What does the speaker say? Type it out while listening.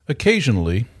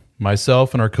Occasionally,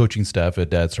 myself and our coaching staff at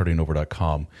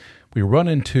dadstartingover.com, we run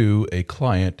into a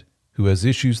client who has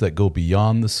issues that go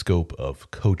beyond the scope of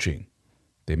coaching.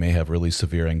 They may have really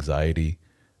severe anxiety,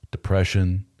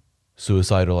 depression,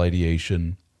 suicidal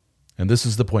ideation, and this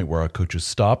is the point where our coaches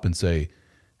stop and say,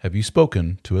 "Have you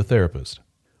spoken to a therapist?"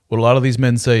 What a lot of these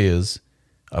men say is,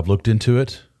 "I've looked into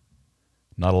it,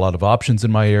 not a lot of options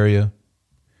in my area,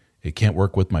 it can't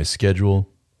work with my schedule,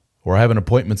 or I have an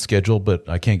appointment scheduled, but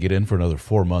I can't get in for another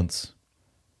 4 months."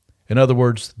 In other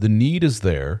words, the need is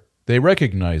there. They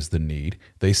recognize the need.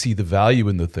 They see the value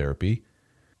in the therapy,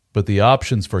 but the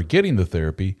options for getting the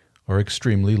therapy are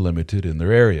extremely limited in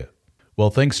their area. Well,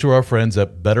 thanks to our friends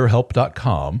at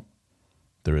BetterHelp.com,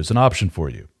 there is an option for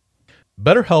you.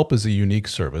 BetterHelp is a unique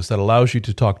service that allows you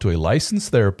to talk to a licensed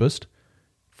therapist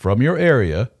from your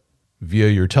area via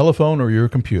your telephone or your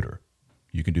computer.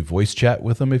 You can do voice chat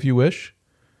with them if you wish.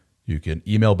 You can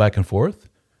email back and forth.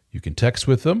 You can text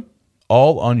with them,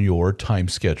 all on your time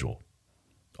schedule,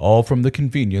 all from the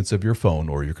convenience of your phone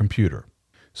or your computer.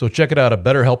 So check it out at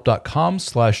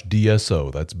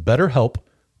betterhelp.com/DSO. That's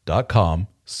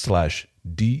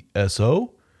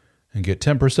betterhelp.com/DSO and get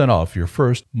 10% off your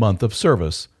first month of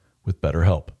service with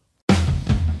BetterHelp.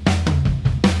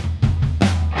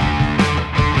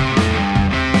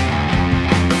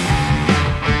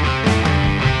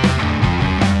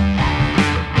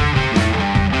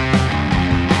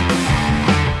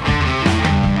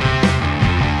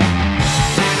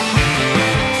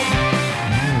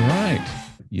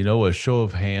 You know, a show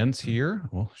of hands here.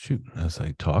 Well, shoot, as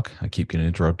I talk, I keep getting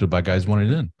interrupted by guys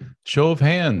wanting in. Show of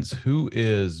hands. Who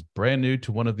is brand new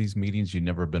to one of these meetings you've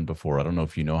never been before? I don't know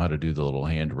if you know how to do the little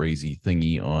hand raisey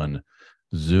thingy on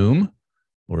Zoom,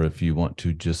 or if you want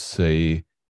to just say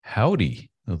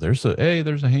howdy. Oh, there's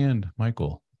a hand,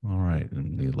 Michael. All right,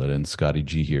 and we let in Scotty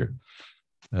G here.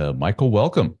 Michael,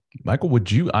 welcome. Michael,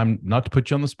 I'm not to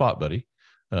put you on the spot, buddy.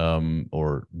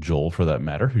 Or Joel for that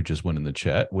matter, who just went in the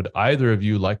chat. Would either of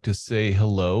you like to say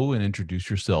hello and introduce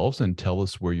yourselves and tell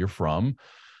us where you're from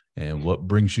and what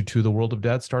brings you to the world of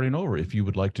Dad Starting Over? If you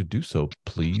would like to do so,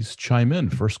 please chime in.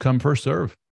 First come, first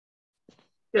serve.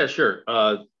 Yeah, sure.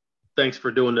 Thanks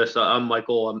for doing this. I'm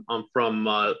Michael. I'm from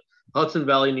Hudson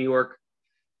Valley, New York,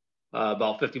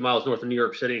 about 50 miles north of New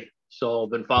York City. So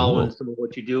I've been following some of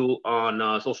what you do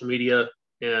on social media,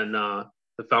 and I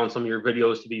found some of your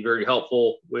videos to be very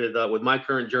helpful with my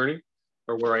current journey,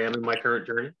 or where I am in my current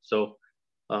journey. So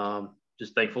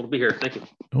just thankful to be here. Thank you.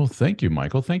 Oh, thank you,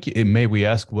 Michael. Thank you. And may we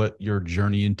ask what your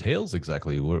journey entails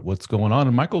exactly? What's going on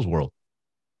in Michael's world?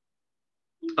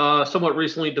 Somewhat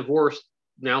recently divorced,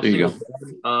 now single,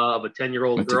 of a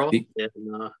 10-year-old girl, and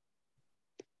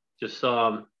just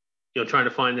trying to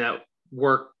find that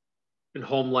work and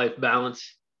home life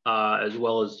balance, as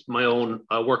well as my own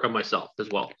work on myself as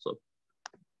well. So.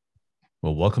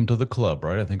 Well, welcome to the club,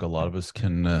 right? I think a lot of us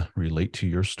can relate to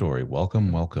your story.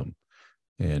 Welcome, welcome.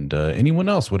 And anyone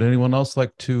else? Would anyone else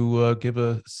like to give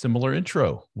a similar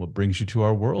intro? What brings you to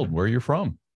our world? Where you're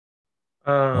from?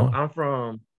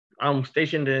 I'm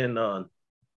stationed in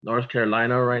North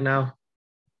Carolina right now,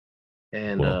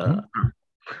 and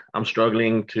I'm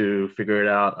struggling to figure it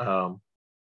out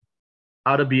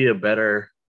how to be a better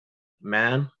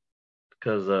man,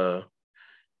 because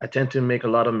I tend to make a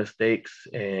lot of mistakes,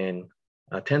 and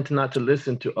I tend to not to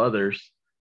listen to others.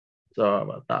 So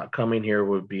I thought coming here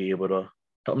would be able to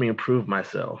help me improve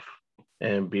myself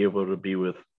and be able to be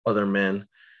with other men,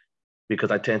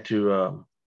 because I tend to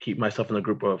keep myself in a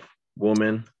group of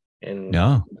women and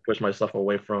push myself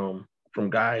away from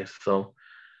guys. So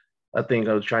I think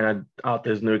I was trying out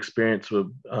this new experience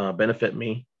would benefit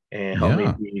me and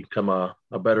help me become a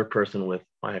better person with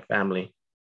my family.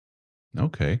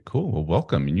 Okay, cool. Well,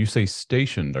 welcome. And you say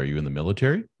stationed. Are you in the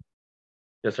military?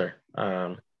 Yes, sir.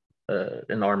 In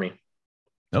the Army.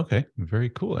 Okay,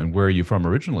 very cool. And where are you from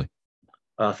originally?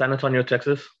 San Antonio,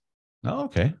 Texas. Oh,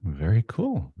 okay. Very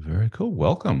cool. Very cool.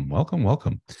 Welcome, welcome,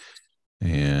 welcome.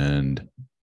 And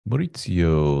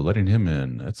Maurizio, letting him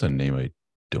in. That's a name I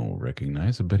don't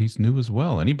recognize, but he's new as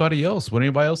well. Anybody else? Would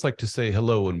anybody else like to say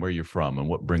hello and where you're from and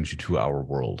what brings you to our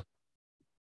world?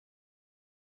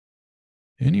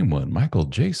 Anyone? Michael,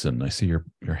 Jason, I see your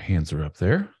hands are up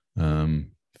there.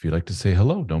 If you'd like to say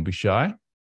hello, don't be shy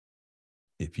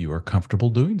if you are comfortable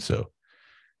doing so.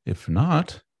 If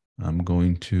not, I'm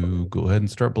going to go ahead and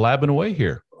start blabbing away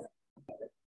here.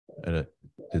 Did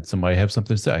somebody have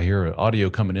something to say? I hear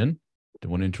audio coming in. Don't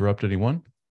want to interrupt anyone.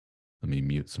 Let me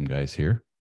mute some guys here.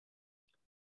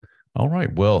 All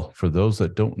right. Well, for those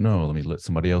that don't know, let me let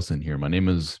somebody else in here. My name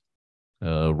is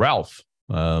Ralph.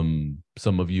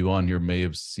 Some of you on here may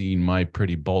have seen my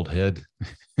pretty bald head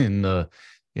in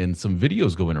and some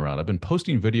videos going around. I've been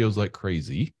posting videos like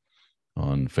crazy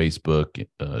on Facebook,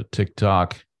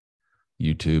 TikTok,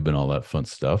 YouTube, and all that fun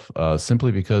stuff,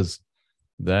 simply because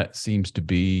that seems to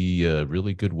be a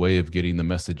really good way of getting the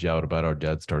message out about our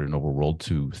Dad Starting Over world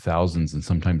to thousands and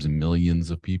sometimes millions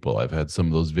of people. I've had some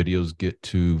of those videos get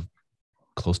to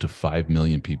close to 5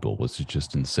 million people, which is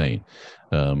just insane.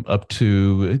 Up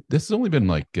to, this has only been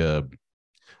like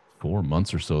 4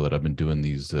 months or so that I've been doing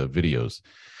these videos.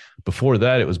 Before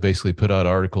that, it was basically put out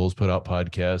articles, put out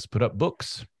podcasts, put up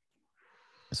books,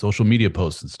 social media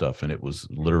posts and stuff. And it was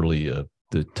literally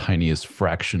the tiniest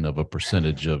fraction of a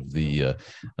percentage of the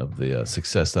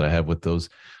success that I have with those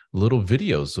little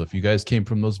videos. So if you guys came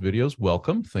from those videos,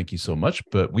 welcome. Thank you so much.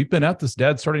 But we've been at this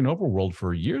Dad Starting Over world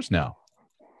for years now.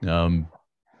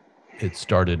 It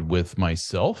started with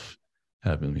myself.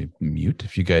 Having me mute.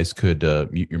 If you guys could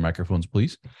mute your microphones,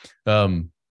 please.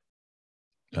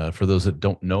 For those that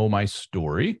don't know my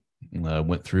story,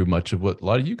 went through much of what a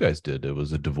lot of you guys did. It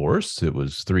was a divorce. It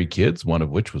was 3 kids, one of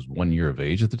which was 1 year of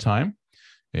age at the time,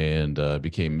 and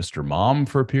became Mr. Mom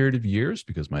for a period of years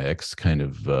because my ex kind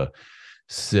of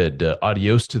said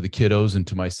adios to the kiddos and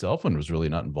to myself and was really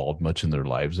not involved much in their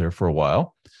lives there for a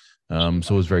while. So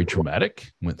it was very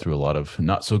traumatic. Went through a lot of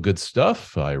not so good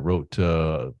stuff. I wrote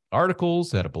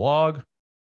articles, had a blog.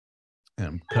 And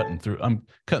I'm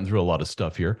cutting through a lot of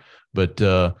stuff here, but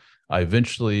I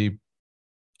eventually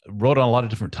wrote on a lot of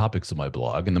different topics in my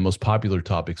blog, and the most popular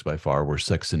topics by far were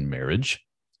sex and marriage.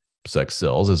 Sex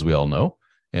sells, as we all know.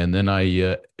 And then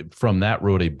I, from that,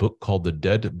 wrote a book called The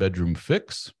Dead Bedroom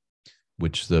Fix,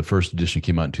 which the first edition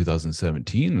came out in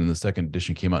 2017, and the second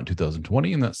edition came out in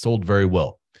 2020, and that sold very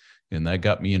well. And that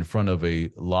got me in front of a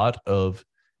lot of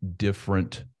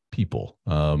different people.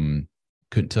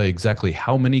 Couldn't tell you exactly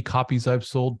how many copies I've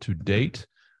sold to date.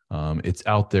 It's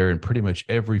out there in pretty much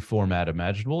every format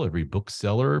imaginable, every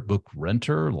bookseller, book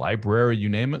renter, library, you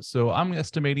name it. So I'm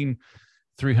estimating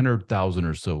 300,000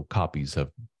 or so copies have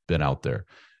been out there.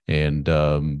 And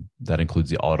that includes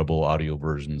the Audible audio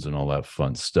versions and all that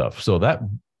fun stuff. So that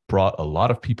brought a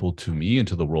lot of people to me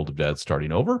into the world of Dad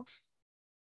Starting Over.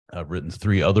 I've written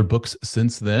 3 other books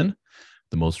since then.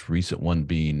 The most recent one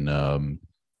being,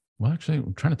 well, actually,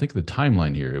 I'm trying to think of the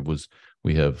timeline here.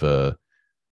 We have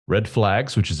Red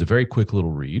Flags, which is a very quick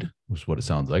little read, which is what it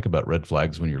sounds like about red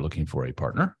flags when you're looking for a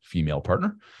partner, female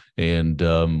partner. And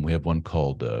we have one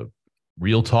called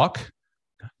Real Talk.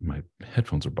 My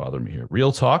headphones are bothering me here.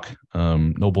 Real Talk,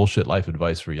 no bullshit life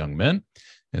advice for young men.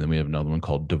 And then we have another one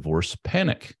called Divorce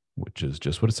Panic, which is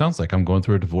just what it sounds like. I'm going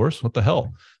through a divorce. What the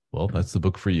hell? Well, that's the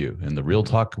book for you. And the Real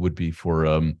Talk would be for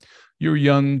your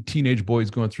young teenage boys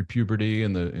going through puberty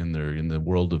and in the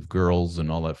world of girls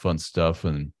and all that fun stuff.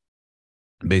 And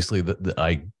basically,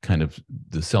 the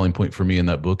selling point for me in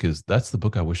that book is that's the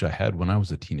book I wish I had when I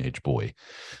was a teenage boy.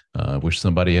 I wish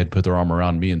somebody had put their arm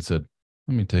around me and said,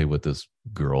 "Let me tell you what this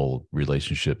girl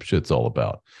relationship shit's all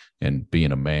about, and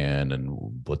being a man and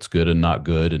what's good and not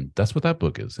good." And that's what that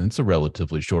book is. And it's a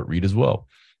relatively short read as well.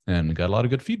 And got a lot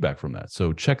of good feedback from that.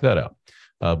 So check that out.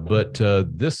 But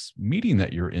this meeting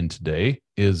that you're in today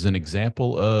is an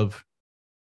example of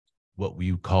what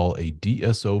we call a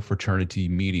DSO fraternity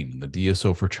meeting. The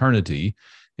DSO fraternity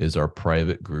is our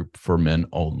private group for men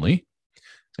only.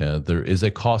 There is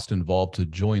a cost involved to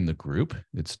join the group.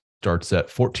 It starts at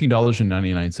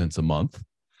 $14.99 a month,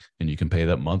 and you can pay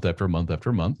that month after month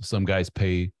after month. Some guys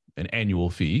pay an annual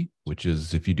fee, which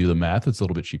is, if you do the math, it's a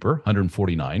little bit cheaper,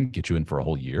 $149, get you in for a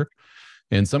whole year.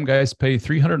 And some guys pay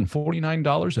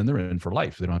 $349 and they're in for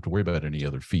life. They don't have to worry about any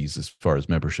other fees as far as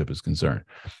membership is concerned.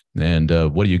 And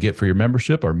what do you get for your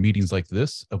membership? Our meetings like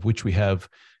this, of which we have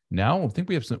now, I think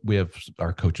we have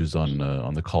our coaches on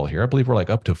the call here. I believe we're like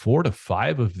up to 4 to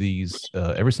 5 of these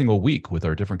every single week with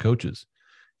our different coaches.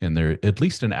 And they're at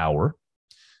least an hour,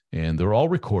 and they're all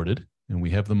recorded. And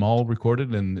we have them all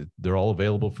recorded, and they're all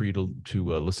available for you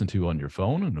to listen to on your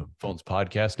phone and a phone's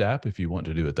podcast app if you want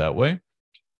to do it that way.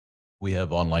 We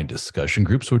have online discussion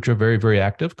groups, which are very, very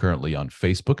active currently on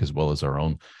Facebook, as well as our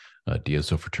own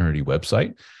DSO Fraternity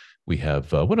website. We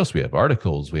have, what else? We have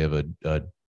articles. We have a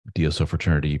DSO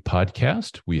Fraternity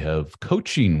podcast. We have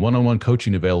coaching, one-on-one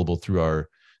coaching available through our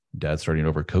Dad Starting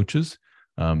Over coaches.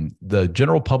 The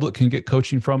general public can get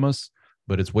coaching from us,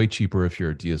 but it's way cheaper if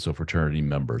you're a DSO fraternity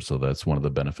member. So that's one of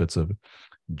the benefits of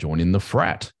joining the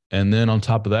frat. And then on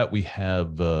top of that, we have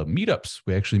meetups.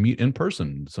 We actually meet in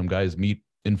person. Some guys meet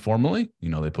informally.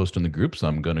 They post in the groups,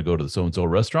 I'm going to go to the so-and-so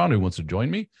restaurant. Who wants to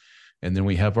join me? And then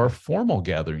we have our formal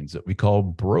gatherings that we call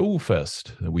Bro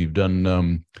Fest. We've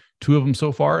done 2 of them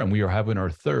so far, and we are having our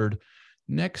 3rd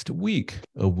next week,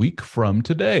 a week from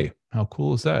today. How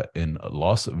cool is that? In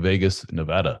Las Vegas,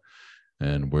 Nevada.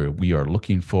 And we are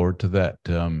looking forward to that.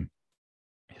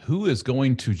 Who is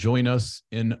going to join us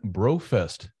in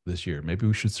BroFest this year? Maybe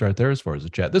we should start there as far as the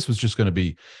chat. This was just going to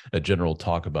be a general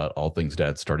talk about all things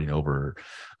dad starting over,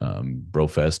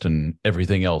 BroFest and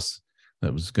everything else.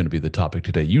 That was going to be the topic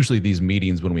today. Usually these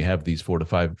meetings, when we have these 4 to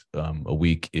 5 a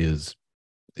week, is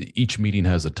each meeting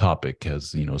has a topic,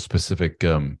 has, a specific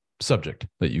subject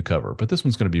that you cover. But this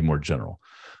one's going to be more general.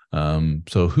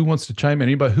 So who wants to chime in?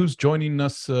 Anybody who's joining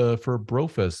us for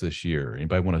BroFest this year?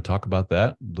 Anybody want to talk about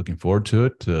that? Looking forward to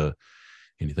it.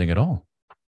 Anything at all?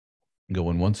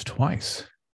 Going once, twice.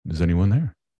 Is anyone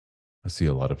there? I see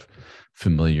a lot of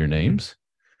familiar names.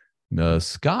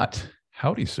 Scott,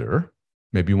 howdy, sir.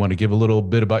 Maybe you want to give a little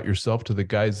bit about yourself to the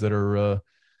guys that are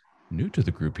new to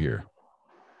the group here.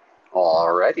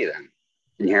 All righty then.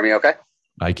 Can you hear me okay?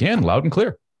 I can, loud and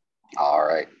clear. All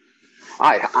right.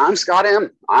 Hi, I'm Scott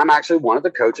M. I'm actually one of the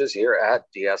coaches here at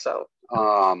DSO.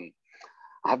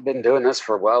 I've been doing this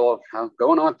for,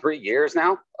 going on 3 years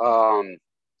now.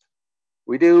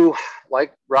 We do,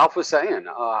 like Ralph was saying,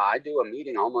 I do a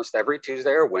meeting almost every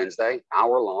Tuesday or Wednesday,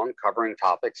 hour long, covering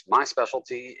topics. My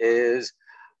specialty is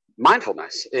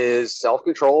mindfulness, is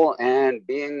self-control and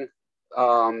being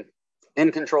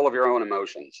in control of your own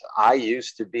emotions. I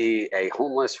used to be a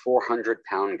homeless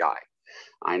 400-pound guy.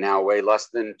 I now weigh less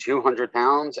than 200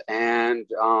 pounds and,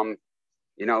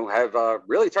 have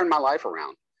really turned my life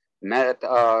around. Met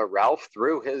Ralph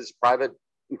through his private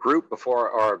group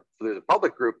or through the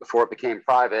public group before it became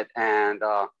private, and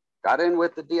got in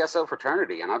with the DSO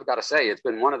fraternity. And I've got to say, it's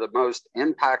been one of the most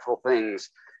impactful things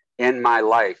in my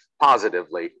life,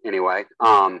 positively anyway.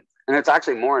 And it's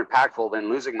actually more impactful than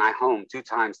losing my home 2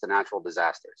 times to natural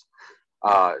disasters.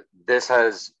 This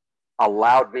has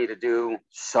allowed me to do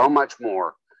so much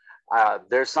more.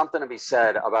 There's something to be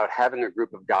said about having a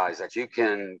group of guys that you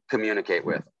can communicate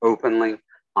with openly,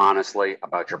 honestly,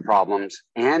 about your problems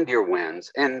and your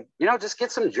wins, and just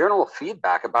get some general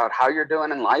feedback about how you're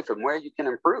doing in life and where you can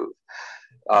improve.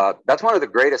 That's one of the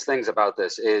greatest things about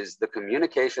this, is the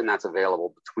communication that's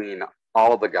available between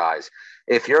all of the guys.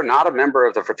 If you're not a member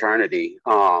of the fraternity,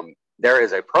 there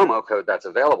is a promo code that's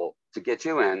available to get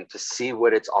you in to see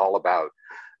what it's all about.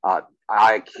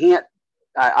 I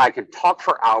can talk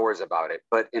for hours about it,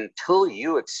 but until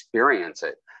you experience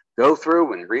it, go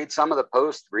through and read some of the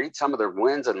posts, read some of the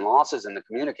wins and losses and the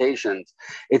communications,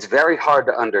 it's very hard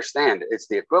to understand. It's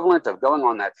the equivalent of going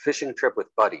on that fishing trip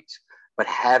with buddies, but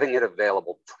having it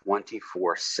available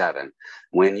 24/7.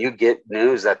 When you get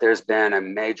news that there's been a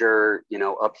major,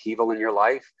 upheaval in your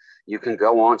life, you can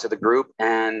go on to the group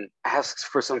and ask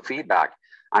for some feedback.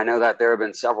 I know that there have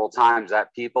been several times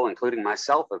that people, including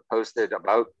myself, have posted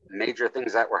about major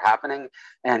things that were happening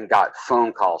and got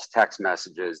phone calls, text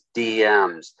messages,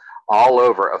 DMs, all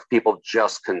over of people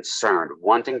just concerned,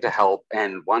 wanting to help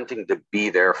and wanting to be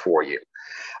there for you.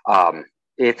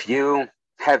 If you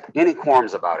have any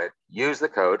qualms about it, use the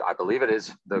code. I believe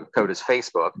the code is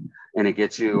Facebook, and it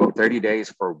gets you 30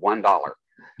 days for $1.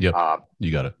 Yep,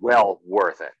 you got it. Well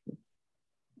worth it.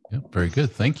 Yeah, very good.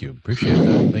 Thank you. Appreciate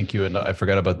that. Thank you. And I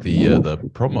forgot about the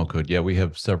promo code. Yeah, we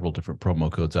have several different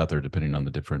promo codes out there depending on the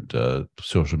different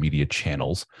social media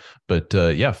channels. But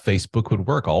Facebook would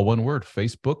work. All one word,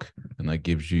 Facebook, and that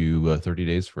gives you 30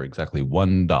 days for exactly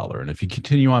 $1. And if you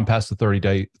continue on past the 30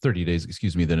 days,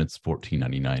 then it's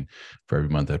 $14.99 for every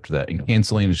month after that. And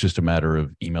canceling is just a matter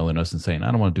of emailing us and saying,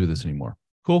 I don't want to do this anymore.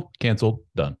 Cool, canceled,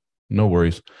 done. No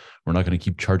worries. We're not going to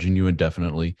keep charging you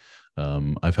indefinitely.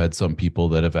 I've had some people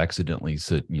that have accidentally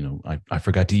said, I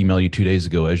forgot to email you 2 days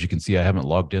ago. As you can see, I haven't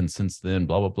logged in since then,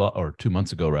 blah, blah, blah, or 2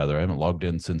 months ago, rather. I haven't logged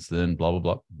in since then, blah, blah,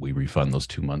 blah. We refund those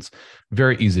 2 months.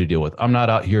 Very easy to deal with. I'm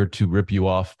not out here to rip you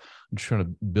off. I'm just trying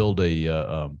to build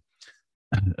a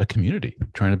community,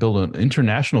 trying to build an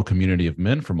international community of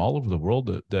men from all over the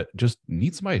world that just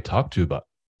need somebody to talk to about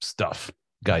stuff,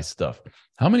 guy stuff.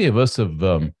 How many of us have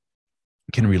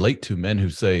can relate to men who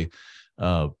say,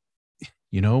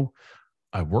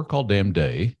 I work all damn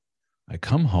day. I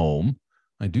come home.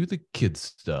 I do the kid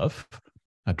stuff.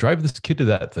 I drive this kid to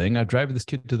that thing. I drive this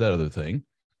kid to that other thing.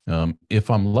 If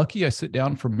I'm lucky, I sit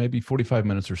down for maybe 45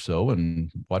 minutes or so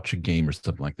and watch a game or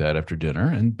something like that after dinner.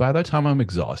 And by that time, I'm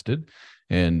exhausted.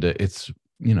 And it's,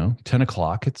 10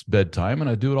 o'clock. It's bedtime. And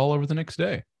I do it all over the next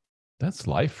day. That's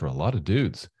life for a lot of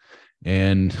dudes.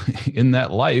 And in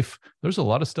that life, there's a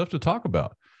lot of stuff to talk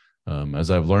about. As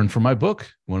I've learned from my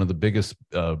book, one of the biggest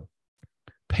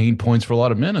pain points for a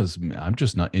lot of men is I'm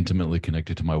just not intimately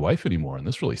connected to my wife anymore. And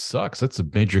this really sucks. That's a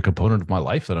major component of my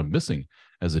life that I'm missing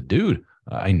as a dude.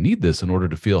 I need this in order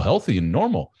to feel healthy and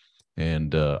normal.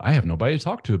 And I have nobody to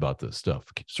talk to about this stuff.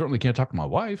 Certainly can't talk to my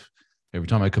wife. Every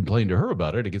time I complain to her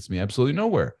about it, it gets me absolutely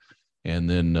nowhere. And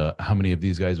then how many of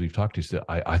these guys we've talked to said,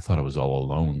 I thought I was all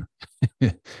alone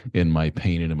in my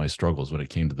pain and in my struggles when it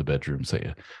came to the bedroom.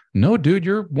 Say, no, dude,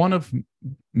 you're one of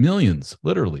millions,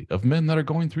 literally, of men that are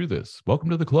going through this.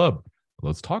 Welcome to the club.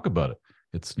 Let's talk about it.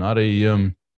 It's not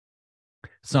a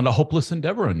hopeless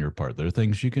endeavor on your part. There are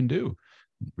things you can do.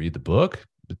 Read the book.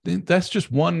 But that's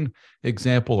just one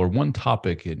example or one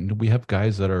topic. And we have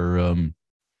guys that are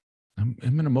I'm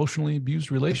in an emotionally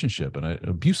abused relationship and an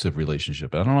abusive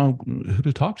relationship. I don't know who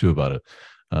to talk to about it.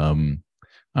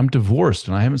 I'm divorced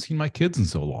and I haven't seen my kids in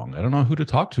so long. I don't know who to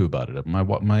talk to about it.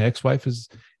 My ex-wife is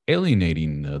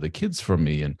alienating the kids from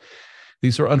me. And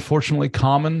these are unfortunately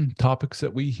common topics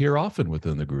that we hear often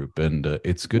within the group. And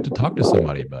it's good to talk to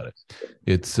somebody about it.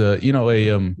 It's,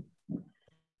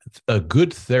 a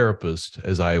good therapist,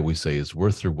 as I always say, is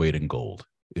worth their weight in gold.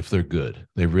 If they're good,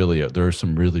 they really are. There are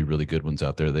some really, really good ones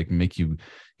out there. They can make you,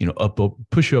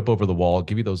 push you up over the wall,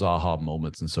 give you those aha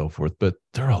moments and so forth. But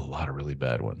there are a lot of really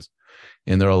bad ones.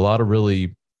 And there are a lot of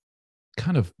really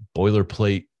kind of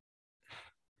boilerplate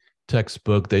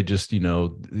textbook. They just,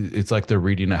 it's like they're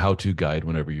reading a how-to guide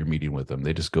whenever you're meeting with them.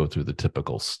 They just go through the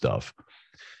typical stuff.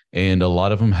 And a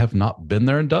lot of them have not been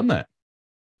there and done that.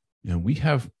 We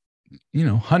have,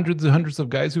 hundreds and hundreds of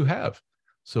guys who have.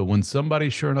 So when somebody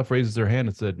sure enough raises their hand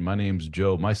and said, my name's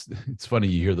Joe, it's funny,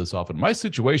 you hear this often. My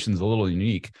situation's a little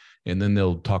unique. And then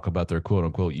they'll talk about their quote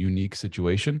unquote unique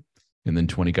situation. And then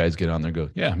 20 guys get on there and go,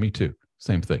 yeah, me too.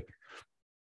 Same thing.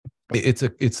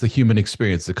 It's the human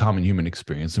experience, the common human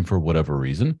experience. And for whatever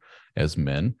reason, as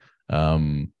men,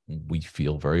 we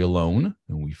feel very alone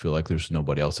and we feel like there's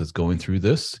nobody else that's going through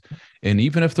this. And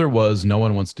even if there was, no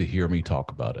one wants to hear me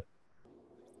talk about it.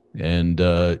 And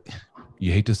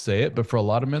you hate to say it, but for a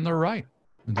lot of men, they're right.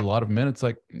 And a lot of men, it's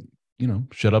like,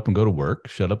 shut up and go to work.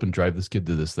 Shut up and drive this kid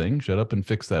to this thing. Shut up and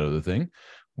fix that other thing.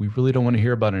 We really don't want to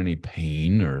hear about any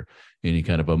pain or any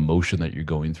kind of emotion that you're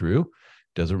going through.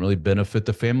 It doesn't really benefit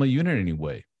the family unit in any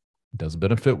way. It doesn't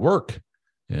benefit work.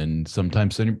 And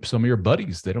sometimes some of your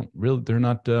buddies, they're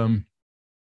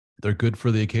good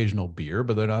for the occasional beer,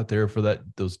 but they're not there for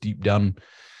those deep down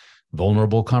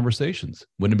vulnerable conversations.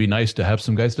 Wouldn't it be nice to have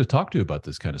some guys to talk to about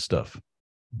this kind of stuff?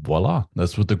 Voila.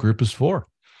 That's what the group is for.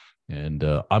 And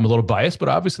I'm a little biased, but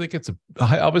I obviously think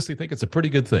it's a pretty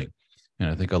good thing. And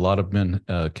I think a lot of men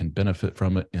can benefit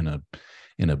from it in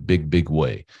a big, big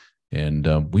way. And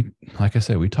like I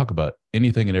said, we talk about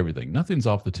anything and everything. Nothing's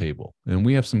off the table. And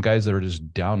we have some guys that are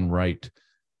just downright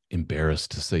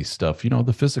embarrassed to say stuff,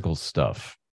 the physical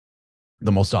stuff,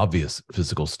 the most obvious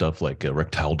physical stuff like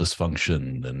erectile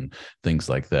dysfunction and things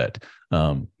like that.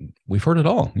 We've heard it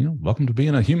all. Welcome to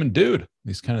being a human dude.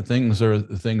 These kind of things are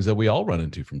the things that we all run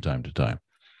into from time to time.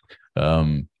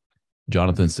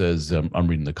 Jonathan says, I'm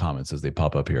reading the comments as they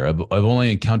pop up here. I've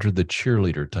only encountered the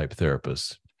cheerleader type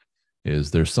therapists.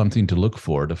 Is there something to look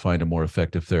for to find a more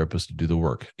effective therapist to do the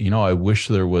work? I wish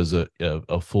there was a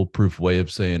foolproof way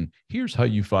of saying, here's how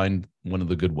you find one of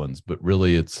the good ones. But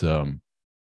really it's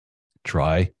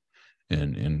try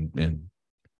and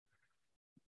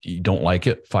you don't like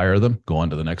it, fire them, go on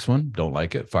to the next one. Don't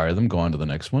like it, fire them, go on to the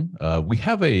next one. We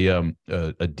have a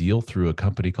deal through a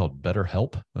company called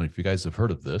BetterHelp. I don't know if you guys have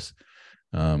heard of this.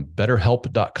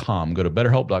 BetterHelp.com. Go to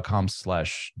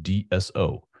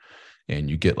BetterHelp.com/DSO and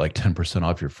you get like 10%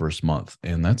 off your first month.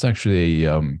 And that's actually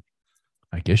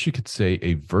I guess you could say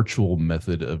a virtual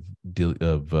method of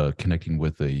connecting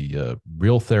with a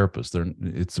real therapist.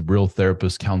 It's real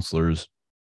therapists, counselors,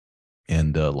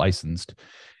 and licensed.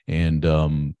 And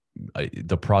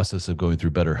the process of going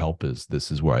through BetterHelp is,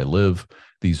 this is where I live.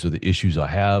 These are the issues I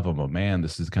have. I'm a man.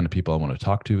 This is the kind of people I want to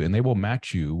talk to. And they will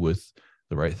match you with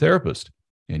the right therapist.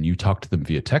 And you talk to them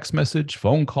via text message,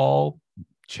 phone call,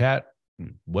 chat,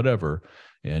 whatever.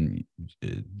 And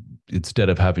instead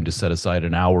of having to set aside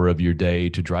an hour of your day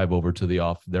to drive over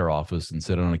to their office and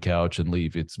sit on a couch and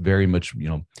leave, it's very much,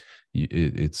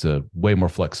 it's way more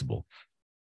flexible.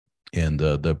 And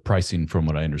the pricing, from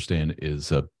what I understand,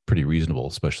 is pretty reasonable,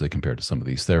 especially compared to some of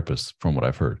these therapists, from what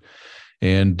I've heard.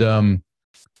 And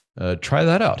try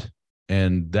that out.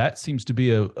 And that seems to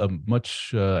be a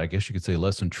much, I guess you could say,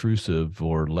 less intrusive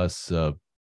or less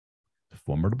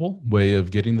formidable way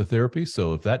of getting the therapy.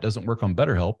 So if that doesn't work on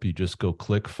BetterHelp, you just go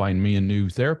click find me a new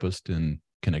therapist and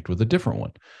connect with a different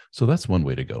one. So that's one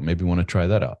way to go. Maybe you want to try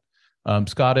that out.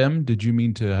 Scott M., did you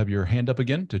mean to have your hand up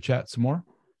again to chat some more?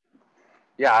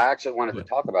 Yeah, I actually wanted to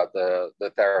talk about the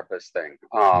therapist thing.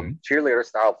 Cheerleader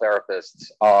style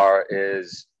therapists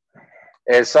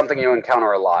is something you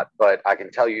encounter a lot. But I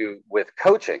can tell you with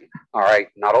coaching, all right,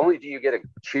 not only do you get a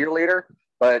cheerleader,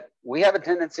 but we have a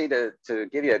tendency to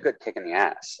give you a good kick in the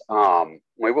ass.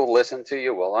 We will listen to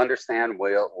you. We'll understand.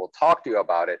 We'll talk to you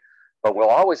about it. But we'll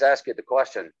always ask you the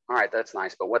question, all right, that's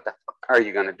nice, but what the fuck are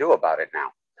you going to do about it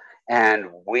now? And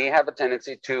we have a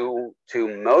tendency to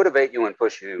motivate you and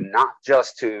push you, not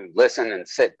just to listen and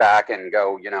sit back and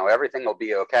go, everything will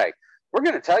be okay. We're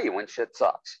going to tell you when shit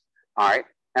sucks. All right.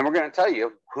 And we're going to tell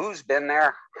you who's been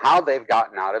there, how they've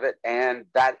gotten out of it, and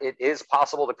that it is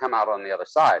possible to come out on the other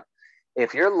side.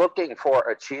 If you're looking for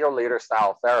a cheerleader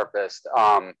style therapist,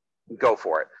 go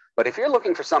for it. But if you're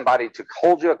looking for somebody to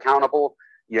hold you accountable,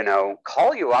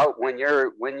 call you out when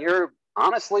you're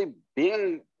honestly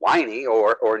being whiny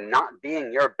or not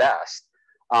being your best,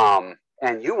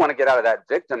 and you want to get out of that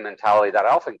victim mentality that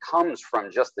often comes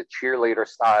from just the cheerleader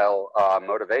style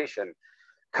motivation,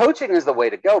 coaching is the way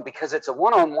to go, because it's a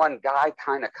one-on-one guy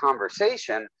kind of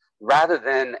conversation rather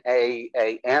than a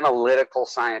analytical,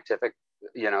 scientific,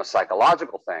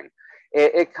 psychological thing.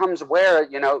 It comes where,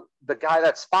 the guy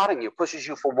that's spotting you pushes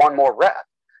you for one more rep.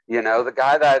 The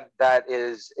guy that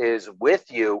is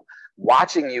with you,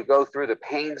 watching you go through the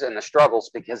pains and the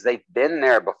struggles because they've been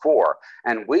there before.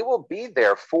 And we will be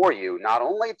there for you, not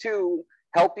only to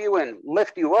help you and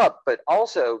lift you up, but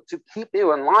also to keep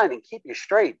you in line and keep you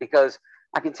straight. Because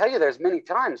I can tell you there's many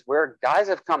times where guys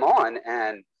have come on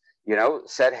and,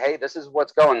 said, hey, this is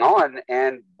what's going on.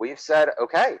 And we've said,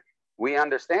 okay, we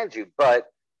understand you, but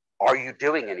are you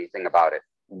doing anything about it?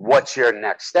 What's your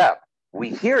next step? We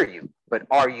hear you, but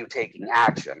are you taking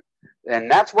action?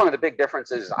 And that's one of the big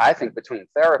differences, I think, between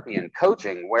therapy and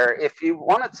coaching, where if you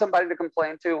wanted somebody to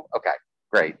complain to, okay,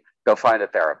 great, go find a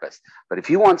therapist. But if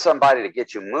you want somebody to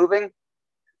get you moving,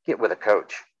 get with a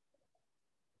coach.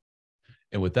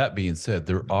 And with that being said,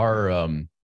 there are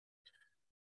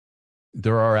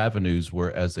avenues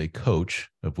where, as a coach,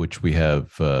 of which we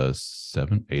have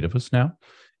 7, 8 of us now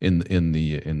in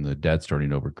the Dad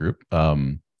Starting Over group,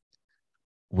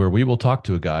 where we will talk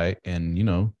to a guy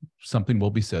and, something will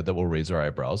be said that will raise our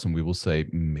eyebrows, and we will say,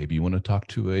 maybe you want to talk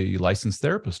to a licensed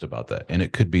therapist about that. And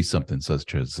it could be something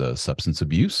such as substance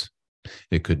abuse.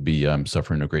 It could be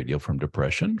suffering a great deal from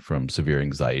depression, from severe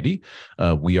anxiety.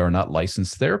 We are not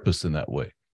licensed therapists in that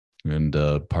way. And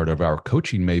part of our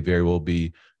coaching may very well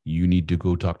be, you need to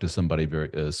go talk to somebody very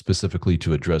specifically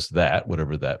to address that,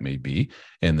 whatever that may be,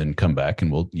 and then come back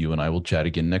and you and I will chat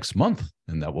again next month.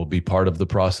 And that will be part of the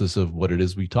process of what it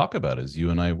is we talk about as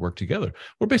you and I work together.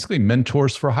 We're basically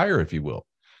mentors for hire, if you will.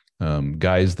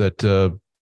 Guys that,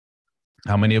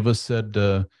 how many of us said,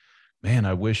 man,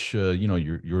 I wish,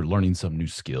 you're learning some new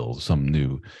skills, some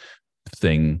new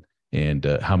thing. And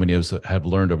how many of us have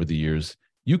learned over the years,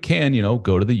 you can,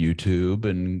 go to the YouTube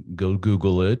and go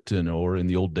Google it, or in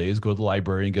the old days, go to the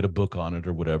library and get a book on it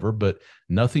or whatever. But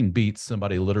nothing beats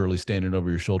somebody literally standing over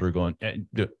your shoulder going,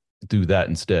 do that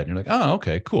instead. And you're like, oh,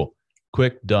 okay, cool.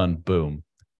 Quick, done, boom,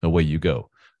 away you go.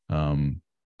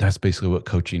 That's basically what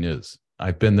coaching is.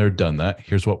 I've been there, done that.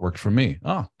 Here's what worked for me.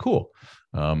 Oh, cool.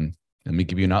 Let me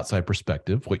give you an outside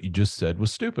perspective. What you just said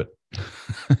was stupid.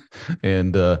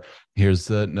 And here's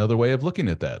another way of looking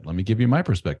at that. Let me give you my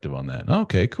perspective on that.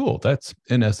 Okay, cool. That's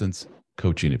in essence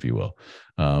coaching, if you will.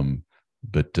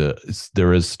 But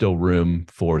there is still room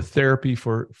for therapy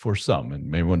for some, and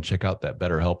maybe want to check out that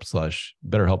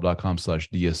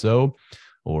betterhelp.com/DSO,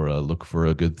 or look for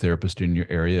a good therapist in your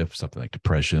area if something like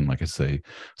depression, like I say,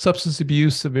 substance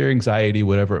abuse, severe anxiety,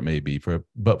 whatever it may be.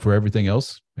 But for everything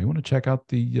else, you want to check out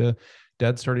the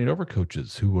Dad Starting Over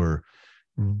coaches who are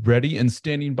ready and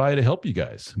standing by to help you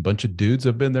guys. A bunch of dudes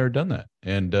have been there, done that.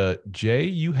 And Jay,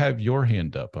 you have your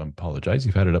hand up. I apologize.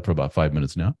 You've had it up for about 5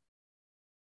 minutes now.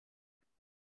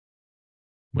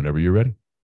 Whenever you're ready.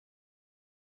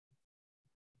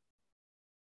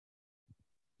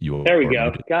 There we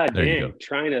go. God damn.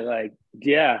 Trying to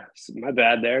my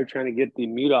bad there. Trying to get the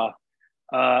mute off.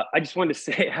 I just wanted to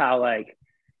say how I've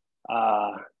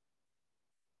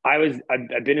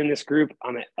been in this group.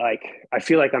 I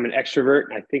feel like I'm an extrovert,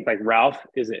 and I think like Ralph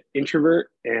is an introvert.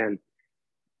 And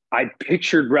I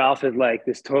pictured Ralph as like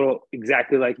this total,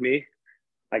 exactly like me.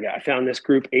 Like I found this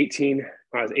group when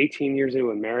I was 18 years into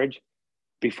a marriage,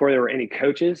 before there were any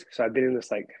coaches. So I've been in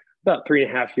this like about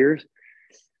 3.5 years.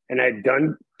 And I'd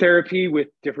done therapy with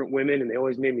different women, and they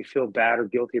always made me feel bad or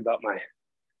guilty about my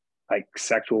like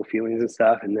sexual feelings and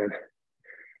stuff. And then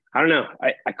I don't know,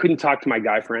 I couldn't talk to my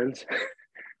guy friends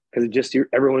because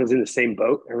everyone is in the same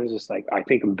boat. Everyone's just like, I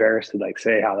think, embarrassed to like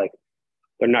say how like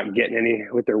they're not getting any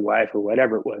with their wife or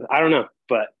whatever it was. I don't know,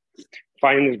 but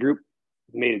finding this group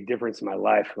made a difference in my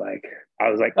life. Like I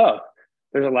was like, oh,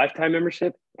 there's a lifetime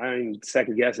membership. I didn't even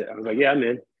second guess it. I was like, yeah, I'm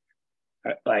in.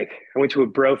 I went to a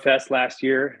bro fest last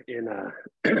year in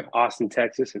Austin,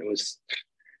 Texas, and it was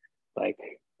like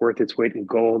worth its weight in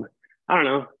gold. I don't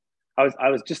know. I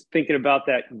was just thinking about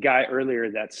that guy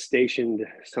earlier that's stationed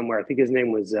somewhere. I think his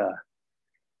name was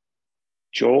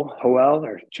Joel Hoel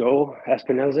or Joel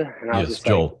Espinoza. And I was just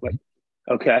Joel. like,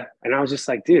 okay. And I was just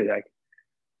like, dude,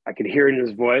 I could hear it in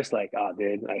his voice, like, oh,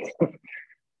 dude, like,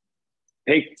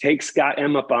 take Scott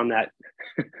M up on that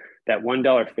that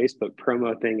 $1 Facebook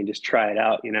promo thing and just try it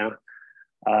out. You know,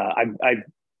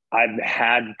 I've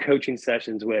had coaching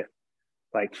sessions with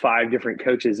like 5 different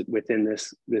coaches within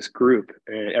this group,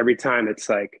 and every time it's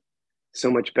like so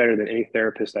much better than any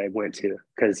therapist I went to.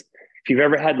 Because if you've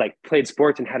ever had like played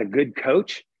sports and had a good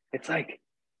coach, it's like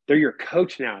they're your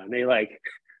coach now, and they like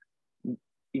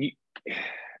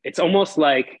it's almost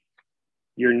like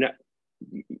you're not.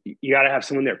 You got to have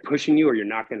someone there pushing you, or you're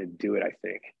not going to do it, I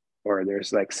think. Or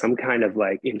there's like some kind of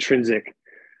like intrinsic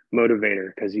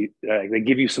motivator, because they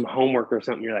give you some homework or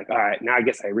something. You're like, all right, now I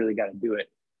guess I really got to do it,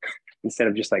 instead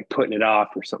of just like putting it off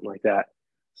or something like that.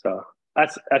 So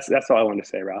that's all I wanted to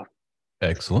say, Ralph.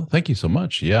 Excellent. Thank you so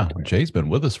much. Yeah. Jay's been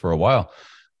with us for a while.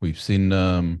 We've seen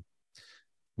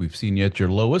you at your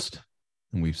lowest,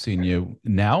 and we've seen you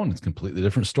now, and it's a completely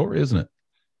different story, isn't it?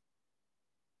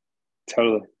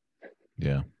 Totally.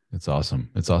 Yeah. It's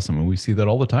awesome. It's awesome. And we see that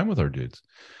all the time with our dudes.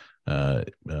 But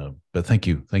thank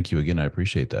you again. I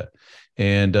appreciate that.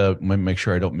 And make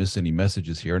sure I don't miss any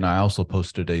messages here. And I also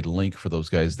posted a link for those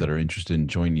guys that are interested in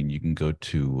joining. You can go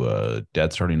to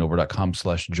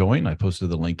dadstartingover.com/join. I posted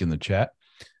the link in the chat.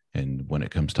 And when it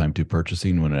comes time to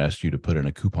purchasing, when it asks you to put in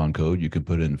a coupon code, you can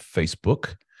put in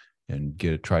Facebook and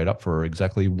try it out for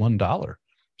exactly $1.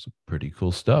 So pretty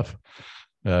cool stuff.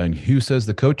 And Hugh says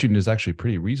the coaching is actually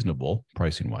pretty reasonable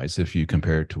pricing wise if you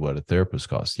compare it to what a therapist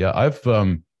costs. Yeah, I've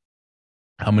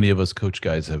how many of us coach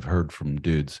guys have heard from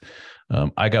dudes?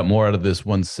 I got more out of this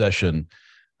one session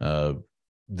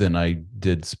than I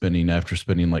did after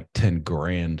spending like 10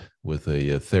 grand with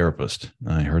a therapist.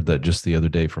 I heard that just the other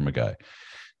day from a guy.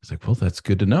 It's like, well, that's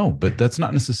good to know, but that's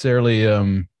not necessarily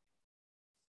to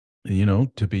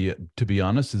be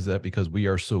honest, is that because we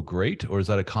are so great, or is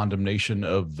that a condemnation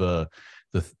of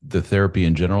the therapy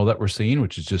in general that we're seeing,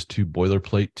 which is just too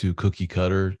boilerplate, too cookie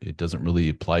cutter? It doesn't really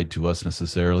apply to us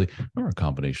necessarily, or a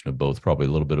combination of both, probably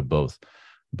a little bit of both.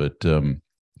 But trying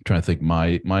to think,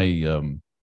 my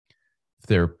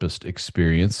therapist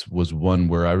experience was one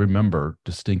where I remember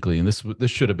distinctly, and this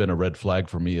should have been a red flag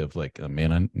for me of like,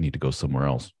 man, I need to go somewhere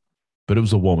else. But it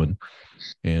was a woman,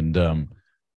 and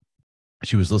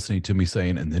she was listening to me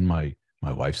saying, and then my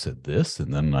wife said this,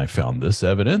 and then I found this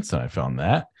evidence, and I found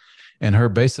that. And her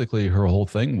whole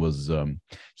thing was,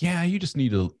 you just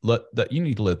need to let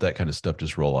that kind of stuff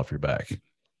just roll off your back.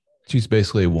 She's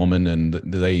basically a woman, and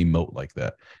they emote like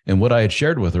that. And what I had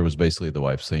shared with her was basically the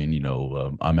wife saying,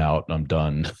 I'm out, I'm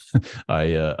done.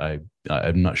 I'm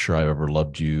not sure I ever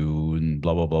loved you, and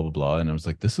blah, blah, blah, blah, blah. And I was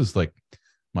like, this is like,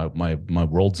 my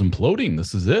world's imploding.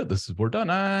 This is it. We're done.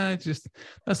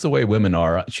 That's the way women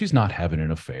are. She's not having an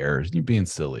affair. You're being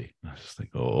silly. I was just like,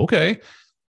 oh, okay.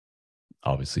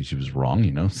 Obviously she was wrong,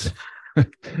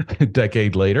 a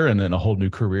decade later, and then a whole new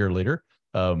career later.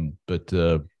 But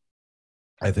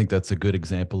I think that's a good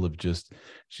example of just,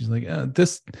 she's like,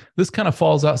 this kind of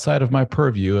falls outside of my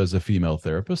purview as a female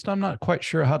therapist. I'm not quite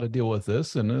sure how to deal with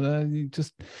this. And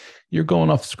you're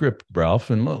going off script, Ralph,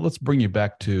 and let's bring you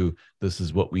back to, this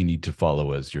is what we need to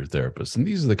follow as your therapist. And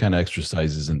these are the kind of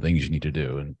exercises and things you need to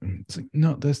do. And it's like,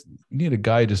 no, you need a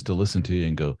guy just to listen to you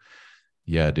and go,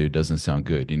 yeah, dude, doesn't sound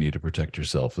good. You need to protect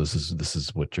yourself. This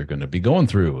is what you're going to be going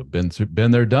through. Been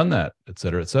there, done that, et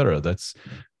cetera, et cetera. That's,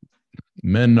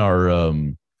 men are,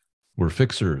 we're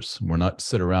fixers. We're not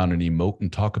sit around and emote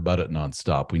and talk about it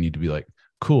nonstop. We need to be like,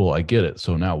 cool, I get it.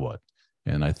 So now what?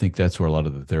 And I think that's where a lot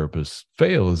of the therapists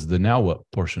fail, is the now what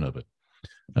portion of it.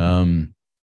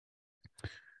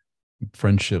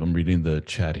 Friendship. I'm reading the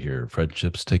chat here.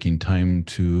 Friendships taking time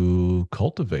to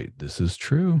cultivate. This is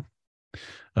true.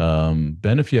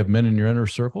 Ben, if you have men in your inner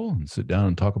circle and sit down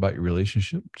and talk about your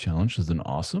relationship, challenge is an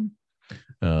awesome.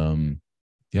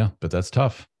 Yeah, but that's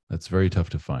tough. That's very tough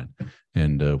to find.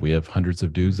 And we have hundreds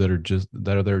of dudes that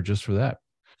are there just for that.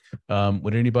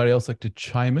 Would anybody else like to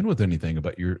chime in with anything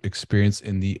about your experience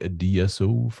in the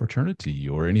DSO fraternity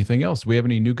or anything else? Do we have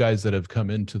any new guys that have come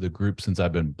into the group since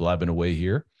I've been blabbing away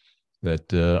here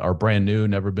that are brand new,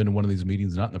 never been in one of these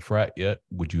meetings, not in the frat yet?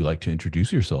 Would you like to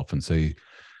introduce yourself and say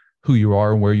who you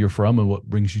are and where you're from and what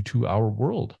brings you to our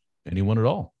world? Anyone at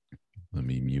all? Let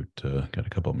me mute. Got a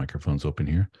couple of microphones open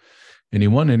here.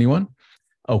 Anyone?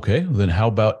 Okay, then how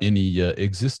about any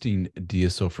existing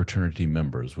DSO fraternity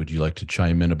members? Would you like to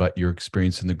chime in about your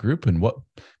experience in the group and what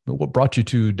brought you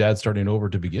to Dad Starting Over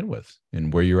to begin with,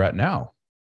 and where you're at now?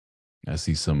 I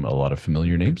see a lot of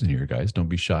familiar names in here, guys. Don't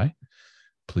be shy.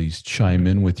 Please chime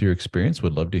in with your experience.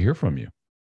 Would love to hear from you.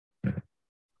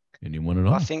 Anyone at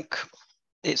all? I think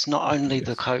it's not only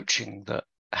the coaching that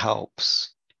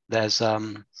helps. There's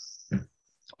on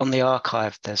the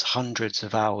archive, there's hundreds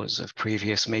of hours of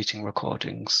previous meeting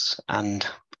recordings, and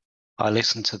I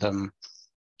listen to them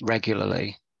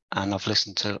regularly, and I've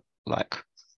listened to like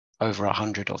over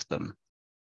 100 of them.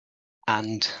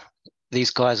 And these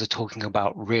guys are talking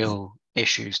about real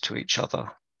issues to each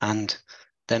other, and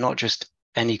they're not just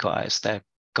any guys, they're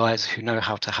guys who know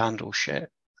how to handle shit.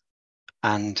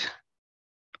 And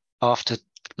after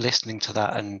listening to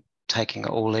that and taking it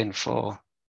all in for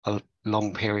a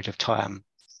long period of time,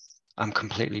 I'm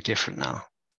completely different now.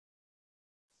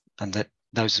 And that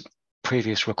those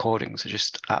previous recordings are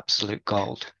just absolute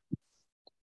gold.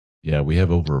 Yeah, we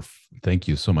have thank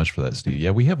you so much for that, Steve.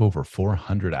 Yeah, we have over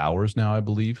 400 hours now, I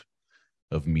believe,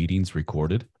 of meetings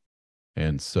recorded.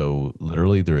 And so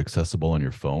literally they're accessible on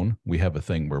your phone. We have a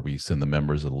thing where we send the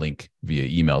members a link via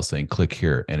email saying, click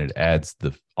here, and it adds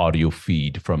the audio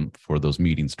feed for those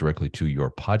meetings directly to your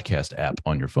podcast app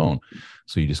on your phone.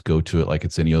 So you just go to it like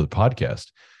it's any other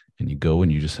podcast, and you go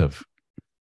and you just have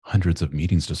hundreds of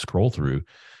meetings to scroll through.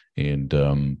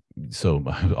 And so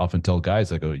I often tell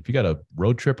guys, I go, if you got a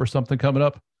road trip or something coming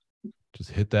up,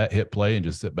 just hit play and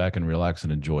just sit back and relax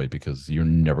and enjoy, because you're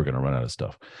never going to run out of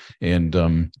stuff.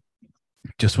 And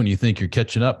just when you think you're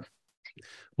catching up,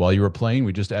 while you were playing,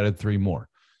 we just added 3 more,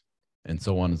 and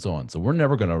so on and so on. So we're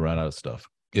never going to run out of stuff.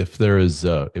 If there's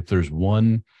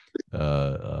one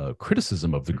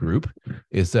criticism of the group,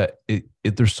 is that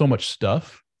there's so much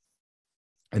stuff,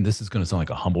 and this is going to sound like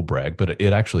a humble brag, but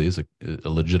it actually is a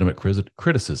legitimate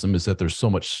criticism, is that there's so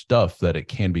much stuff that it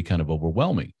can be kind of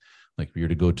overwhelming. Like if you're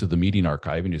to go to the meeting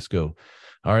archive and just go,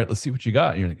 all right, let's see what you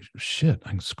got. And you're like, shit, I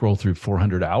can scroll through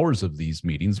 400 hours of these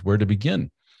meetings. Where to begin?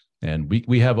 And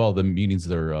we have all the meetings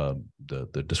there.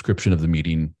 The description of the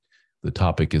meeting, the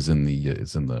topic is in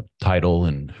the title,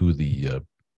 and who's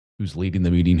leading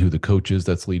the meeting, who the coach is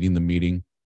that's leading the meeting.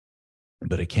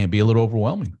 But it can be a little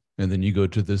overwhelming. And then you go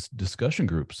to this discussion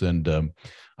groups, and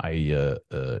I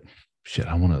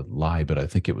want to lie, but I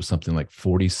think it was something like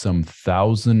 40-some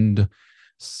thousand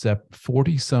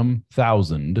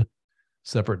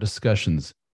separate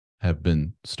discussions have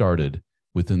been started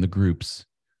within the groups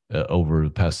over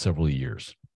the past several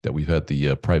years that we've had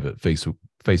the private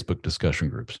Facebook discussion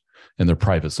groups. And they're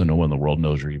private, so no one in the world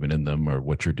knows you're even in them or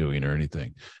what you're doing or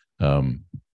anything.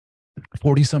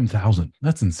 40-some thousand.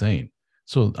 That's insane.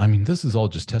 So, I mean, this is all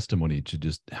just testimony to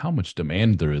just how much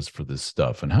demand there is for this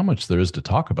stuff and how much there is to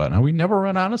talk about and how we never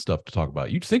run out of stuff to talk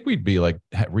about. You'd think we'd be like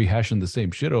rehashing the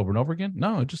same shit over and over again.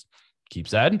 No, it just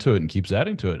keeps adding to it and keeps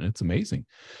adding to it. And it's amazing.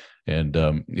 And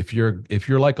if you're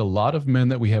like a lot of men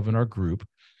that we have in our group,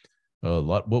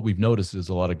 what we've noticed is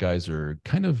a lot of guys are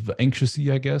kind of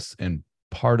anxious-y, I guess. And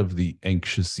part of the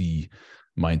anxious-y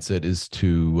mindset is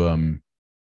to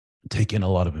take in a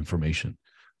lot of information.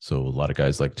 So a lot of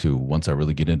guys like to, once I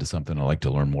really get into something, I like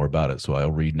to learn more about it. So I'll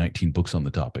read 19 books on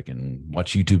the topic and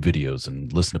watch YouTube videos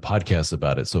and listen to podcasts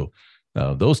about it. So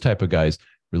those type of guys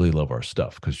really love our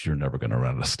stuff, because you're never going to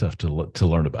run out of stuff to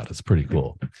learn about. It's pretty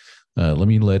cool. Let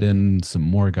me let in some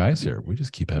more guys here. We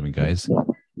just keep having guys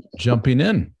jumping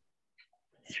in.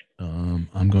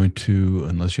 I'm going to,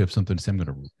 unless you have something to say, I'm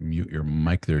going to mute your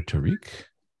mic there, Tariq.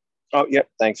 Oh, yep.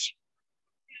 Thanks.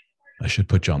 I should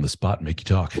put you on the spot and make you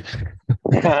talk.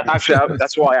 Actually,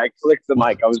 that's why I clicked the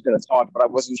mic. I was going to talk, but I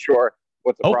wasn't sure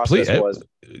what the process was.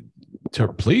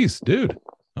 Please, dude.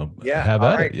 Yeah. Have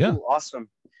at it. Yeah. Cool, awesome.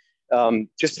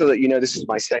 Just so that you know, this is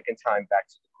my second time back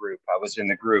to the group. I was in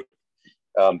the group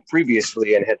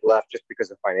previously and had left just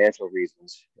because of financial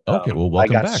reasons. Okay. Well,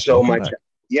 welcome back. I got so much.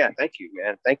 Yeah. Thank you,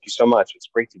 man. Thank you so much. It's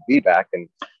great to be back and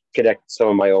connect with some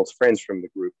of my old friends from the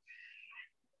group.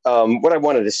 What I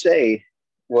wanted to say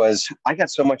was I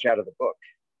got so much out of the book,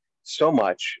 so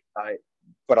much,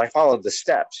 but I followed the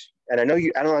steps. And I know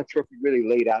I'm not sure if you really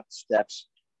laid out the steps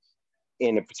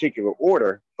in a particular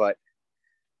order, but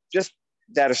just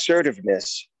that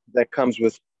assertiveness that comes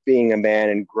with being a man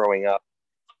and growing up.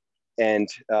 And,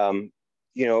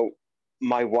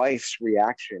 my wife's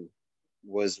reaction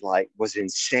was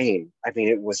insane. I mean,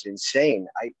 it was insane.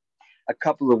 A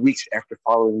couple of weeks after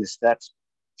following the steps,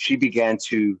 she began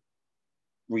to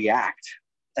react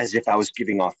as if I was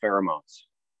giving off pheromones.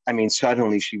 I mean,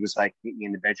 suddenly she was like, meet me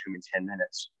in the bedroom in 10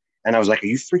 minutes. And I was like, are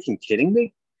you freaking kidding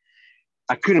me?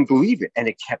 I couldn't believe it. And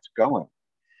it kept going.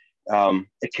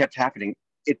 it kept happening.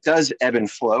 It does ebb and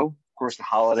flow. Of course, the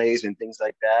holidays and things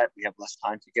like that, we have less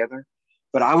time together.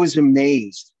 But I was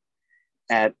amazed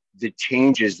at the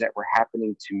changes that were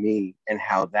happening to me and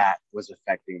how that was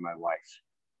affecting my wife.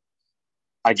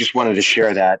 I just wanted to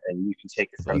share that, and you can take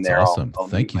it from there. That's awesome.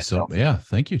 Thank you so much. Yeah,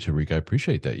 thank you, Tariq. I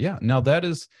appreciate that. Yeah. Now, that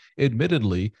is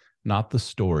admittedly not the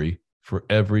story for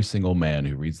every single man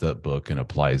who reads that book and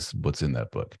applies what's in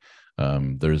that book.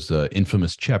 There's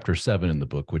infamous chapter 7 in the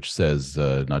book, which says,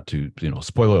 not to,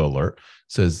 spoiler alert,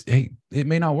 says, hey, it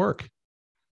may not work.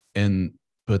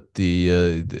 But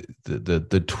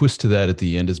the twist to that at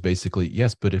the end is basically,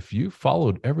 yes, but if you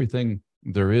followed everything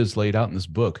there is laid out in this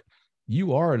book,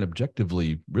 you are an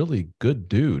objectively really good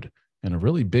dude and a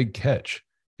really big catch.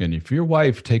 And if your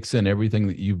wife takes in everything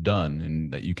that you've done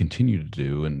and that you continue to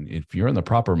do, and if you're in the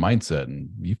proper mindset and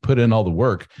you've put in all the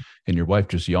work and your wife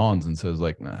just yawns and says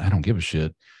like, nah, I don't give a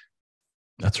shit,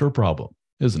 that's her problem,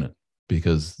 isn't it?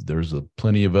 Because there's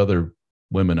plenty of other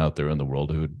women out there in the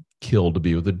world who would kill to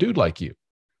be with a dude like you.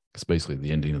 It's basically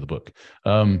the ending of the book.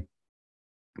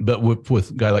 But with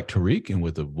a guy like Tariq and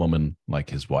with a woman like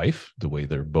his wife, the way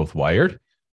they're both wired,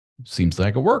 seems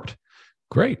like it worked.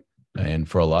 Great. And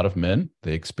for a lot of men,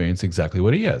 they experience exactly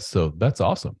what he has. So that's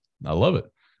awesome. I love it.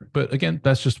 But again,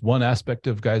 that's just one aspect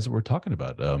of guys that we're talking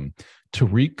about.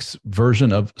 Tariq's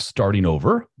version of starting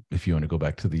over, if you want to go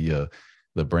back to the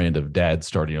brand of dad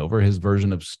starting over, his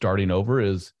version of starting over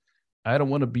is, I don't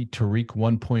want to be Tariq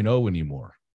 1.0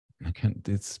 anymore.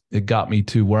 It got me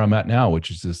to where I'm at now, which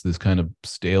is this kind of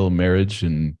stale marriage,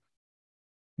 and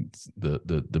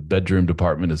the bedroom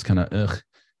department is kind of ugh.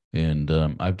 And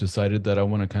I've decided that I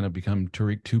want to kind of become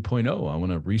Tariq 2.0. I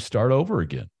want to restart over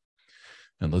again,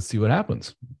 and let's see what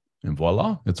happens. And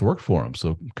voila, it's worked for him.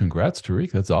 So congrats,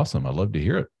 Tariq. That's awesome. I love to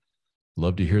hear it.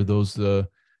 Love to hear those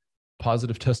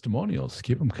positive testimonials.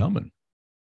 Keep them coming.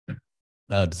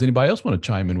 Does anybody else want to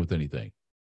chime in with anything?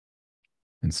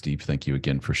 And Steve, thank you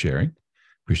again for sharing.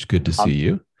 It's good to see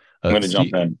you. I'm going to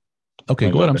jump in. Okay,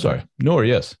 go ahead. I'm sorry. Noor,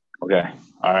 yes. Okay.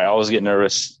 All right. I always get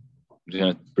nervous. I'm just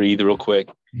going to breathe real quick.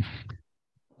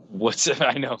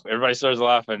 I know everybody starts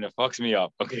laughing. It fucks me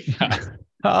up. Okay.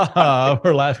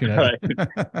 We're laughing at it.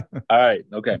 All right.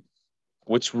 Okay.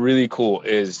 What's really cool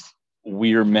is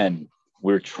we're men.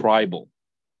 We're tribal,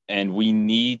 and we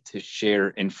need to share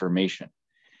information.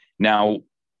 Now,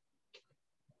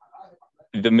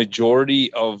 the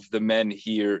majority of the men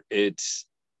here, it's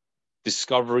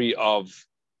discovery of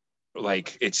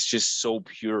it's just so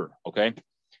pure. Okay.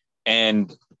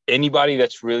 And anybody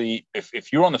that's really,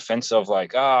 if you're on the fence of I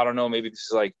don't know, maybe this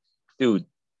is dude,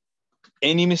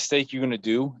 any mistake you're going to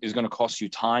do is going to cost you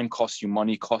time, cost you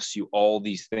money, cost you all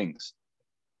these things.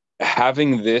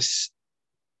 Having this,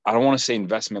 I don't want to say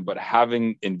investment, but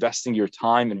investing your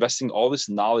time, investing all this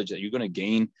knowledge that you're going to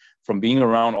gain from being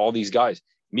around all these guys.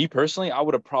 Me personally, I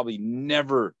would have probably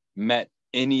never met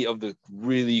any of the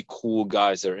really cool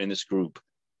guys that are in this group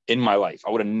in my life.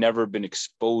 I would have never been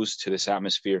exposed to this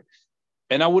atmosphere.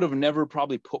 And I would have never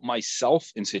probably put myself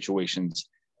in situations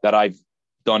that I've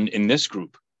done in this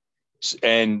group.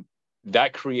 And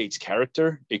that creates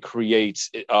character. It creates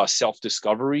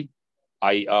self-discovery.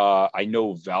 I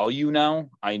know value now.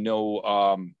 I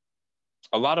know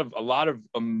a lot of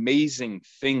amazing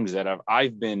things that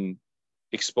I've been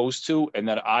exposed to and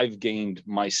that I've gained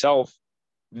myself.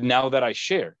 Now that I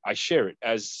share it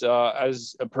as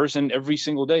a person every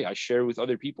single day. I share with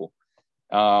other people,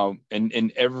 and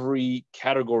in every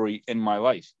category in my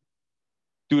life.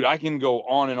 Dude, I can go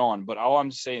on and on, but all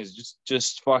I'm saying is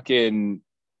just fucking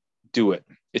do it.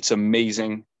 It's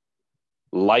amazing,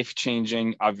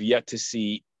 life-changing. I've yet to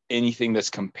see anything that's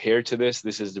compared to this.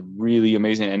 This is really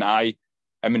amazing, and I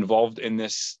am involved in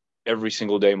this every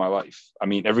single day of my life. I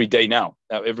mean, every day now.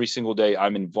 Every single day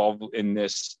I'm involved in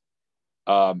this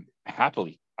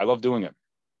happily. I love doing it.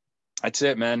 That's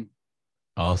it, man.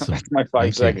 Awesome. That's my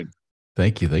 5 seconds.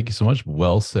 Thank you so much.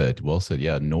 Well said.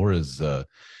 Yeah, Nora's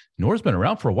been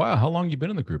around for a while. How long have you been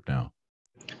in the group now?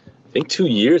 I think 2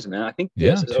 years, man. I think 2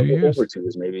 years. Over 2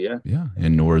 years, maybe. Yeah.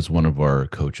 And Nora's one of our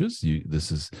coaches.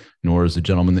 Nora's a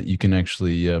gentleman that you can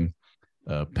actually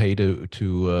pay to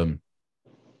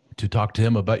talk to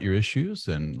him about your issues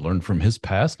and learn from his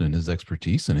past and his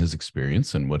expertise and his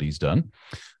experience and what he's done.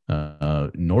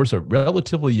 Nora's a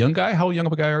relatively young guy. How young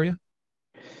of a guy are you?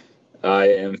 I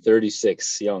am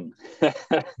 36, young.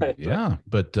 Yeah,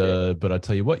 but I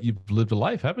tell you what, you've lived a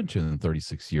life, haven't you, in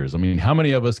 36 years? I mean, how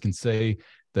many of us can say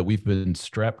that we've been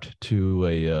strapped to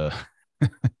a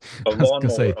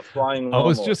lawnmower, a flying lawnmower. I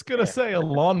was just gonna say a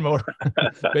lawnmower.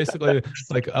 Basically,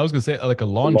 I was gonna say like a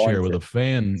lawn chair with a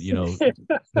fan,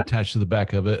 attached to the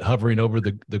back of it, hovering over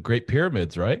the Great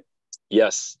Pyramids, right?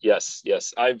 Yes.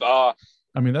 I've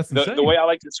I mean, that's insane. The way I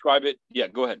like to describe it. Yeah,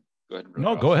 go ahead.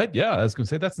 No, go ahead. Yeah, I was going to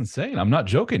say that's insane. I'm not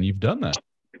joking. You've done that.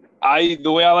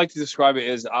 The way I like to describe it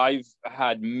is I've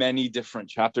had many different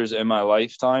chapters in my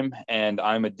lifetime, and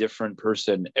I'm a different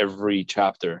person every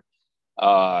chapter.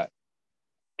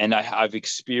 And I've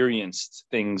experienced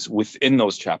things within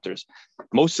those chapters.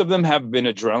 Most of them have been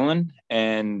adrenaline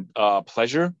and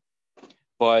pleasure,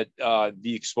 but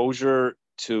the exposure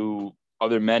to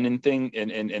other men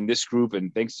and this group,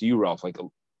 and thanks to you, Ralph, like,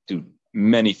 dude,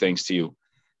 many thanks to you.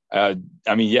 I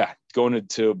mean, yeah, going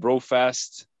to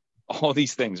Brofest, all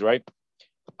these things, right?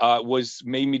 Was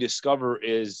made me discover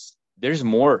is there's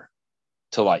more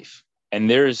to life, and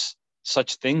there's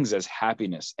such things as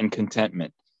happiness and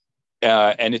contentment.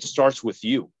 And it starts with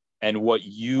you and what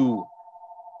you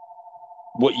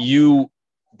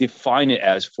define it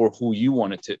as for who you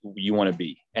want to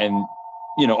be, and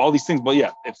all these things. But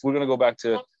yeah, if we're gonna go back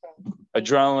to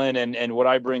adrenaline and what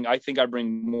I bring, I think I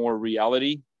bring more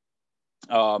reality.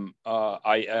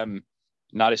 I am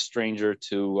not a stranger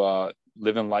to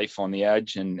living life on the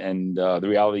edge and the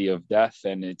reality of death,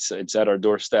 and it's at our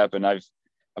doorstep, and I've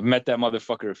met that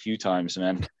motherfucker a few times,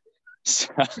 man.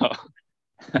 So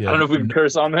yeah. I don't know if we can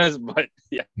curse on this, but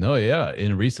yeah. No, yeah.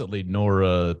 And recently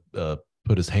Nora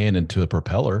put his hand into a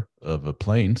propeller of a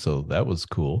plane, so that was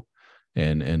cool,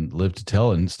 and lived to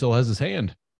tell, and still has his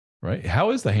hand. Right?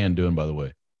 How is the hand doing, by the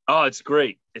way? Oh, it's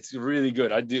great. It's really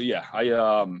good. I do. Yeah.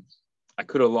 I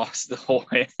could have lost the whole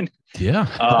hand.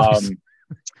 Yeah.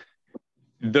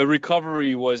 The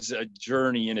recovery was a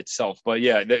journey in itself, but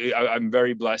yeah, I'm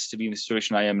very blessed to be in the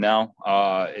situation I am now.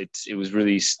 It was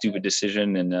really a stupid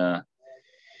decision, and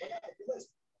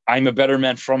I'm a better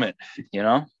man from it,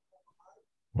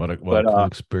 What a cool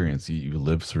experience. You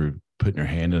lived through putting your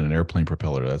hand in an airplane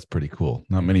propeller. That's pretty cool.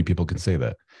 Not many people can say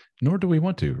that, nor do we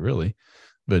want to, really.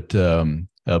 But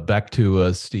back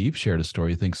to Steve, shared a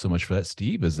story. Thanks so much for that.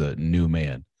 Steve is a new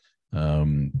man.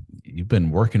 You've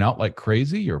been working out like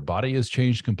crazy. Your body has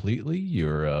changed completely.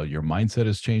 Your mindset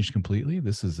has changed completely.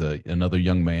 This is another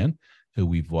young man who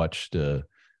we've watched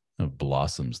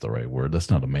blossom's the right word.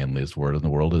 That's not the manliest word in the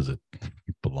world, is it?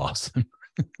 Blossom.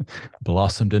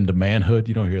 Blossomed into manhood.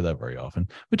 You don't hear that very often,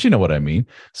 but you know what I mean.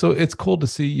 So it's cool to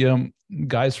see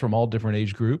guys from all different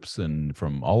age groups and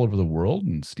from all over the world.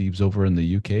 And Steve's over in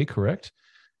the UK, correct?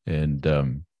 And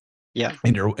yeah,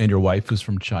 and your wife is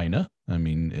from China. I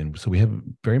mean, and so we have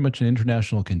very much an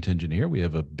international contingent here. We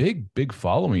have a big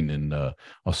following in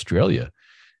Australia,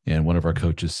 and one of our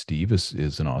coaches, Steve, is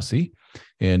an Aussie.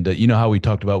 And you know how we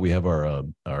talked about we have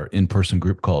our in-person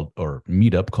group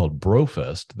meetup called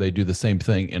Brofest. They do the same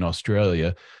thing in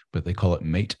Australia, but they call it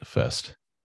Mate Fest.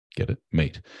 Get it?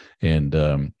 Mate.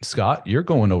 And Scott, you're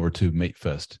going over to Mate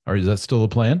Fest. Is that still the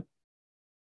plan?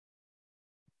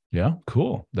 Yeah,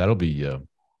 cool. That'll be a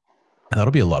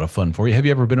lot of fun for you. Have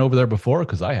you ever been over there before?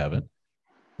 Because I haven't.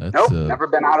 Nope, never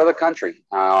been out of the country.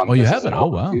 You haven't? Oh,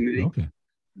 wow. Okay.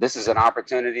 This is an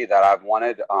opportunity that I've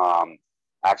wanted.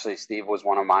 Actually, Steve was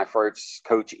one of my first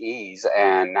coachees,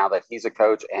 and now that he's a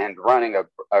coach and running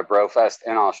a Brofest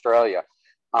in Australia,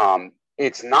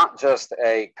 it's not just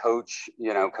a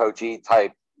coachee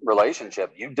type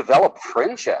relationship. You develop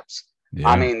friendships. Yeah.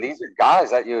 I mean, these are guys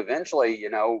that you eventually,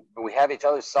 we have each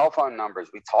other's cell phone numbers.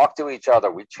 We talk to each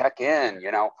other. We check in,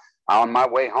 On my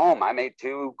way home, I made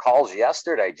 2 calls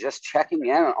yesterday, just checking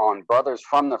in on brothers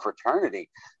from the fraternity,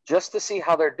 just to see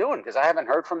how they're doing, because I haven't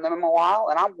heard from them in a while,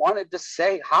 and I wanted to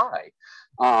say hi.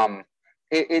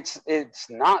 It's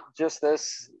not just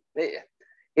this;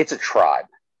 it's a tribe,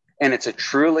 and it's a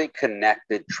truly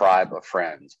connected tribe of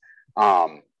friends.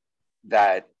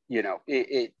 That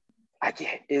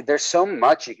there's so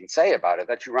much you can say about it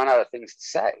that you run out of things to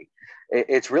say.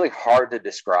 It's really hard to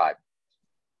describe.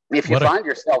 If you find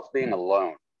yourself being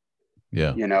alone,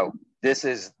 yeah, this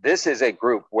is a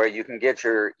group where you can get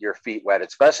your feet wet,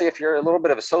 especially if you're a little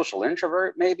bit of a social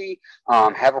introvert, maybe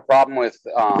have a problem with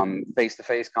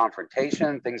face-to-face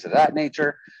confrontation, things of that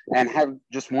nature, and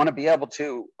just want to be able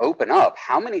to open up.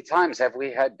 How many times have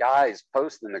we had guys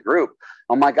post in the group,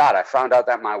 "Oh my God, I found out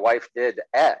that my wife did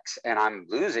X and I'm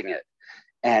losing it,"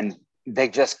 and they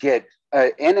just get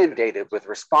inundated with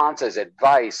responses,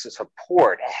 advice,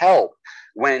 support, help.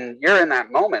 When you're in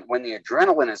that moment, when the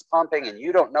adrenaline is pumping and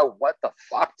you don't know what the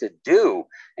fuck to do,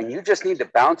 and you just need to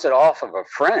bounce it off of a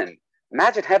friend,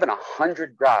 imagine having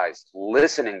 100 guys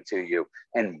listening to you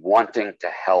and wanting to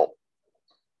help.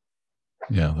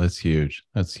 Yeah, that's huge.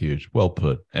 That's huge. Well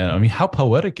put. And I mean, how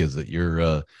poetic is it?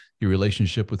 Your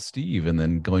relationship with Steve, and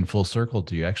then going full circle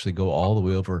to you actually go all the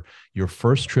way over your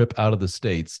first trip out of the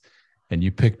States. And you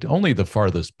picked only the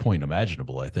farthest point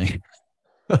imaginable, I think.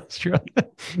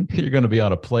 You're going to be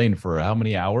on a plane for how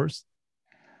many hours?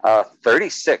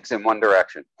 36 in one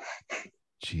direction.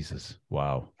 Jesus.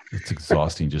 Wow. It's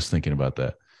exhausting just thinking about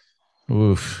that.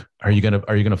 Oof. Are you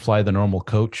gonna fly the normal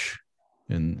coach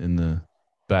in the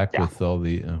back with all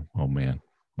the oh man.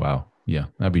 Wow. Yeah,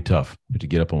 that'd be tough. You have to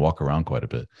get up and walk around quite a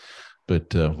bit.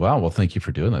 But wow, well, thank you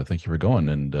for doing that. Thank you for going.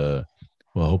 And well,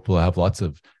 hope we'll have lots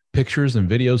of pictures and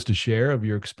videos to share of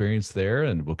your experience there,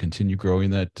 and we'll continue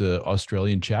growing that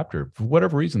Australian chapter. For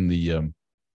whatever reason, the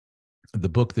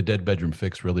book, The Dead Bedroom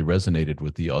Fix, really resonated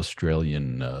with the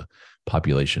Australian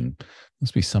population.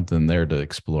 Must be something there to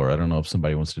explore. I don't know if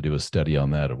somebody wants to do a study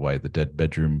on that, of why the dead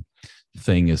bedroom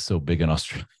thing is so big in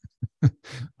Australia.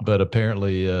 But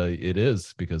apparently it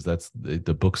is, because that's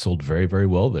the book sold very, very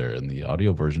well there, and the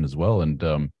audio version as well.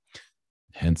 And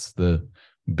hence the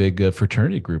big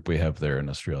fraternity group we have there in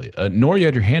Australia. Nor, you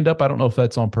had your hand up. I don't know if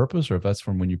that's on purpose or if that's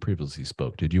from when you previously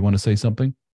spoke. Did you want to say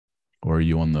something, or are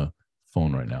you on the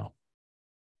phone right now?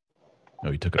 No,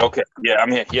 you took it. Okay. Yeah. I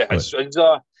mean, yeah.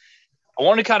 I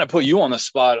want to kind of put you on the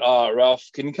spot, Ralph.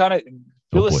 Can you kind of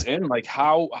fill us in, like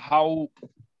how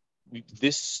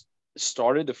this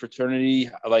started, the fraternity,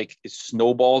 like it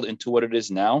snowballed into what it is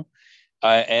now,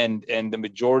 and the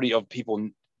majority of people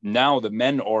now, the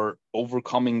men, are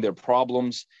overcoming their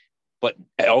problems, but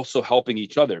also helping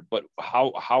each other. But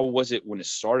how was it when it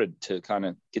started to kind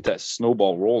of get that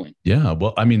snowball rolling? Yeah,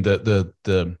 well, I mean,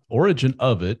 the origin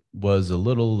of it was a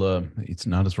little, it's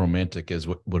not as romantic as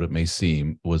what it may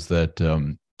seem, was that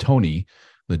Tony,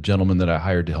 the gentleman that I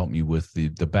hired to help me with the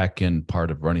back end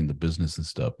part of running the business and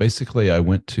stuff. Basically, I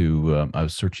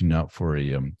was searching out for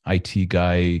a IT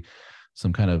guy,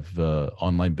 some kind of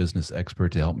online business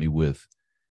expert to help me with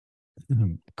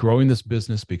growing this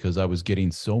business, because I was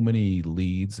getting so many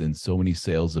leads and so many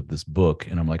sales of this book.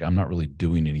 And I'm like, I'm not really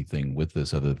doing anything with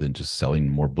this other than just selling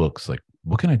more books. Like,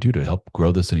 what can I do to help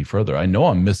grow this any further? I know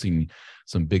I'm missing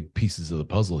some big pieces of the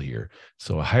puzzle here.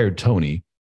 So I hired Tony,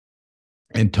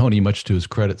 and Tony, much to his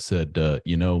credit, said, the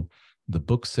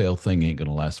book sale thing ain't going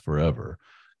to last forever.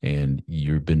 And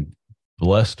you've been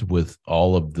blessed with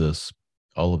all of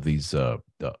these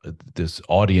this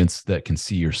audience that can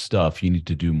see your stuff. You need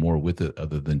to do more with it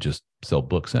other than just sell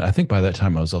books. And I think by that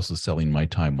time I was also selling my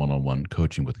time one-on-one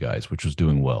coaching with guys, which was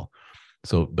doing well.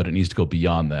 So, but it needs to go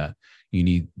beyond that.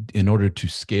 In order to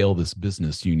scale this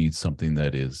business, you need something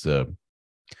that is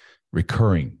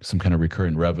recurring, some kind of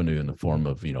recurring revenue in the form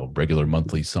of, regular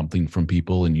monthly something from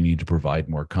people. And you need to provide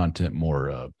more content,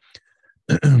 more,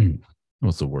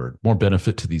 what's the word? More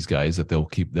benefit to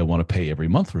they'll want to pay every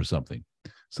month for something.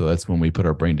 So that's when we put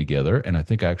our brain together. And I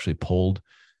think I actually polled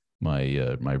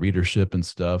my readership and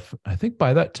stuff. I think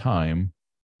by that time,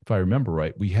 if I remember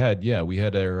right, we had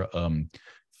our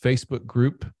Facebook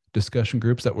group, discussion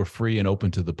groups that were free and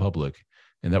open to the public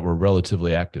and that were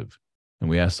relatively active. And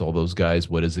we asked all those guys,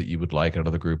 what is it you would like out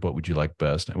of the group? What would you like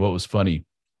best? And what was funny,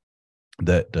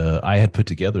 that I had put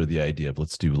together the idea of,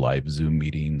 let's do live Zoom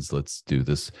meetings, let's do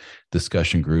this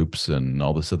discussion groups and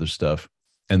all this other stuff.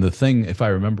 And the thing, if I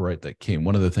remember right,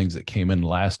 one of the things that came in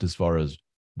last as far as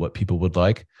what people would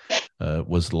like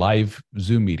was live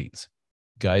Zoom meetings.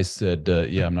 Guys said,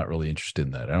 yeah, I'm not really interested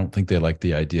in that. I don't think they like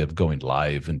the idea of going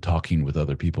live and talking with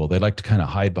other people. They like to kind of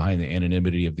hide behind the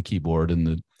anonymity of the keyboard and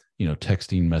the,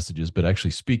 texting messages, but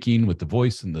actually speaking with the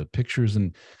voice and the pictures,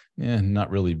 and not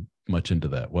really much into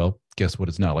that. Well, guess what?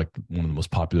 It's now like one of the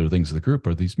most popular things of the group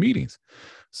are these meetings.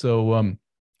 So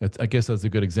I guess that's a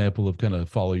good example of kind of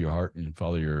follow your heart and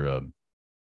follow your,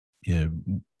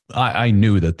 I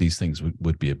knew that these things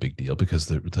would be a big deal, because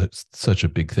that's such a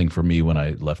big thing for me when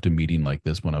I left a meeting like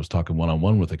this, when I was talking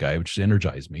one-on-one with a guy, which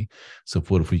energized me. So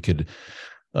what if we could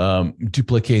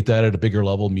duplicate that at a bigger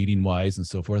level, meeting wise and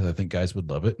so forth? I think guys would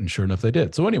love it. And sure enough, they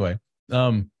did. So anyway,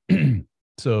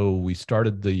 so we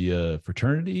started the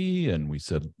fraternity, and we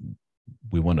said,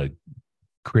 we want to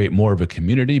create more of a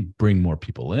community, bring more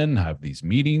people in, have these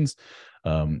meetings.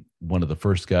 One of the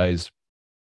first guys,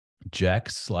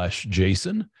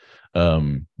 Jack/Jason.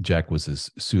 Jack was his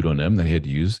pseudonym that he had to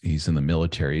use. He's in the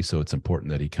military, so it's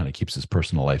important that he kind of keeps his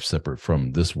personal life separate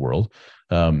from this world.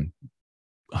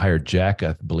 Hired Jack.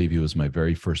 I believe he was my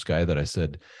very first guy that I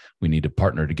said, we need to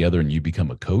partner together and you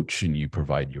become a coach and you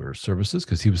provide your services,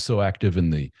 because he was so active in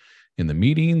the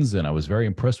meetings, and I was very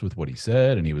impressed with what he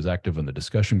said, and he was active in the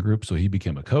discussion group. So he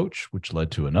became a coach, which led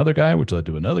to another guy, which led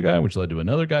to another guy, which led to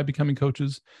another guy becoming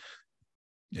coaches.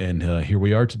 And here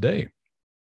we are today,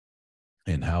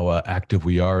 and how active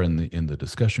we are in the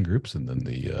discussion groups, and then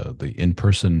the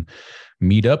in-person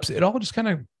meetups. It all just kind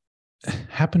of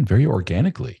happened very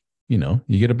organically. You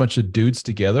get a bunch of dudes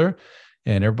together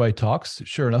and everybody talks.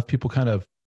 Sure enough, people kind of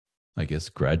I guess,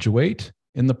 graduate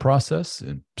in the process,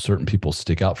 and certain people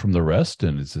stick out from the rest.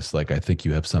 And it's just like, I think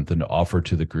you have something to offer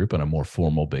to the group on a more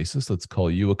formal basis. Let's call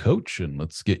you a coach and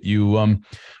let's get you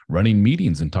running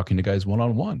meetings and talking to guys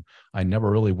one-on-one. I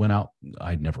never really went out.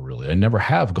 I never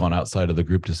have gone outside of the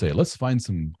group to say, let's find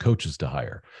some coaches to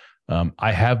hire.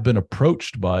 I have been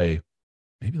approached by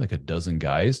maybe like a dozen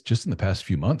guys just in the past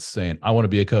few months saying, I want to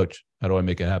be a coach. How do I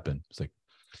make it happen? It's like,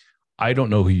 I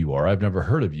don't know who you are. I've never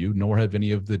heard of you, nor have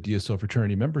any of the DSO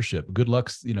fraternity membership. Good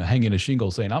luck, hanging a shingle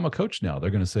saying, I'm a coach now.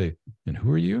 They're going to say, and who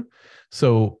are you?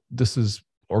 So this is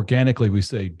organically, we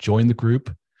say, join the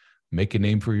group, make a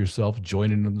name for yourself,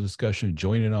 join in on the discussion,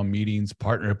 join in on meetings,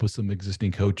 partner up with some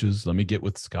existing coaches. Let me get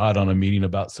with Scott on a meeting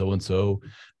about so-and-so.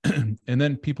 And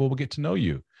then people will get to know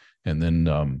you. And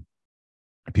then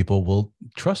people will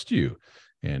trust you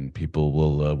and people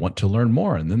will want to learn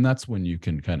more. And then that's when you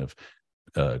can kind of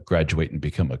graduate and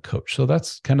become a coach. So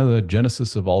that's kind of the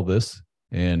genesis of all this,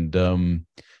 and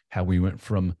how we went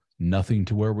from nothing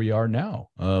to where we are now.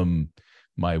 And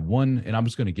I'm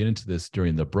just going to get into this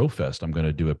during the BroFest. I'm going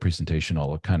to do a presentation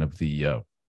on kind of the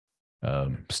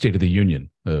state of the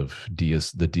union of the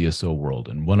DSO world.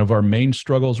 And one of our main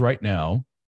struggles right now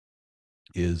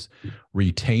is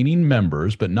retaining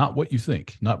members, but not what you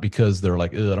think, not because they're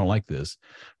like, I don't like this,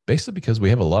 basically because we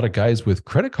have a lot of guys with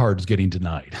credit cards getting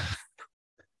denied.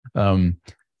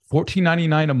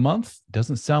 $14.99 a month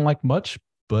doesn't sound like much,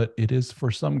 but it is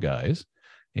for some guys.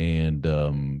 And,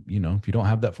 if you don't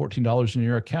have that $14 in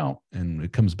your account and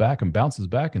it comes back and bounces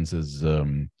back and says,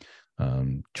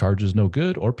 charge is no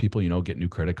good, or people, get new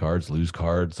credit cards, lose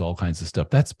cards, all kinds of stuff.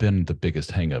 That's been the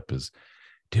biggest hang up is,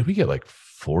 dude, we get like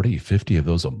 40, 50 of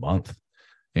those a month.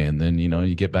 And then,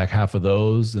 you get back half of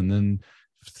those. And then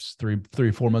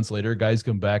 4 months later, guys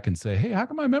come back and say, hey, how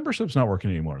come my membership's not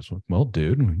working anymore? So, well,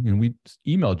 dude, we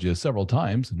emailed you several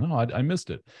times. No, I missed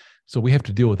it. So we have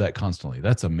to deal with that constantly.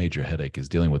 That's a major headache, is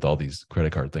dealing with all these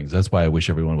credit card things. That's why I wish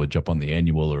everyone would jump on the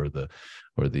annual or the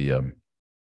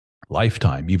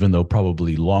lifetime, even though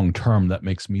probably long-term that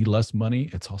makes me less money.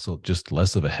 It's also just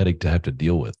less of a headache to have to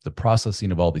deal with. The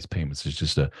processing of all these payments is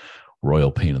just a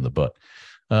royal pain in the butt.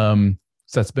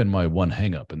 So that's been my one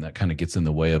hang up, and that kind of gets in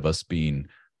the way of us being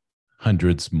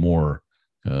hundreds more,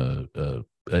 a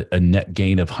net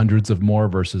gain of hundreds of more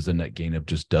versus a net gain of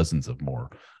just dozens of more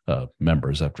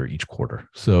members after each quarter.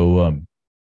 So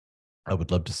I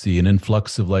would love to see an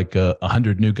influx of like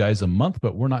 100 new guys a month,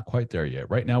 but we're not quite there yet.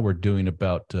 Right now, we're doing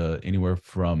about anywhere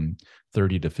from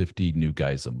 30 to 50 new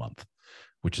guys a month,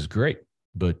 which is great.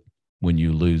 But when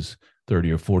you lose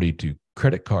 30 or 40 to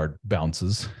credit card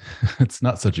bounces, it's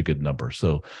not such a good number.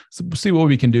 So see what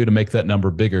we can do to make that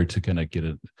number bigger to kind of get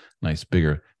a nice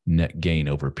bigger net gain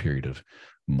over a period of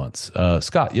months.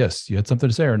 Scott, yes, you had something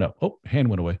to say or no? Oh, hand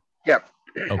went away. Yeah.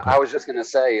 Okay. I was just going to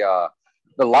say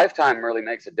the lifetime really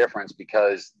makes a difference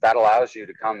because that allows you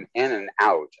to come in and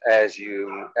out as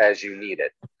you need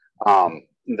it.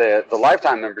 The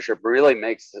lifetime membership really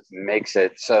makes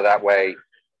it so that way,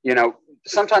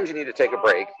 sometimes you need to take a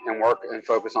break and work and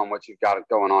focus on what you've got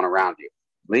going on around you.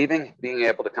 Leaving, being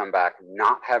able to come back,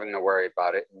 not having to worry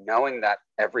about it, knowing that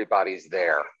everybody's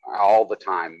there all the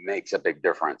time makes a big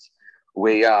difference.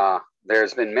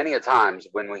 There's been many a times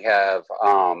when we have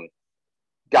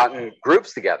gotten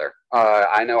groups together.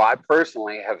 I know I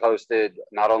personally have hosted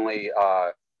not only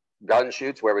gun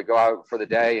shoots where we go out for the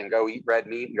day and go eat red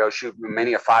meat and go shoot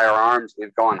many of firearms.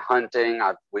 We've gone hunting.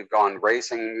 We've gone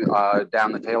racing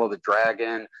down the tail of the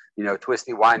dragon,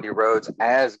 twisty, windy roads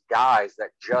as guys that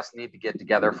just need to get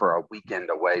together for a weekend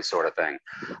away sort of thing.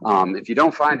 If you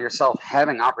don't find yourself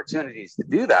having opportunities to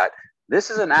do that, this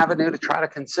is an avenue to try to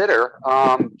consider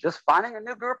just finding a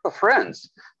new group of friends.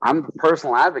 I'm a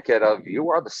personal advocate of you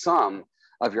are the sum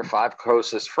of your 5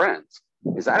 closest friends.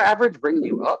 Is that average bringing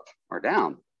you up or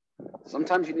down?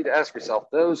 Sometimes you need to ask yourself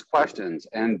those questions.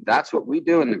 And that's what we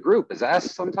do in the group, is ask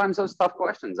sometimes those tough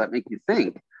questions that make you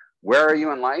think, where are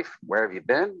you in life? Where have you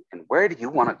been? And where do you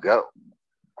want to go?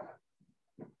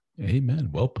 Amen.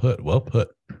 Well put. Well put.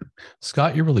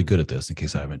 Scott, you're really good at this, in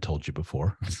case I haven't told you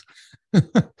before.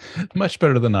 Much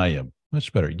better than I am.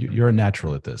 Much better. You're a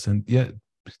natural at this. And yet,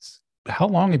 how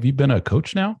long have you been a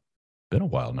coach now? Been a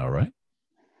while now, right?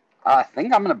 I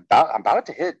think I'm about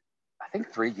to hit,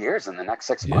 3 years in the next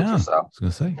 6 months or so. I was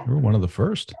going to say, you were one of the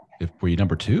first. Were you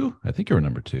number 2? I think you were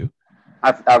number 2.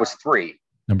 I was 3.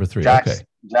 Number 3. Okay.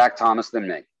 Jack, Thomas, then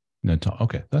me. No,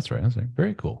 okay, that's right. That's right.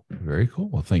 Very cool. Very cool.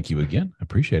 Well, thank you again. I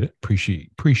appreciate it.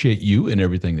 Appreciate you and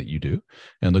everything that you do,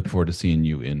 and look forward to seeing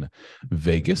you in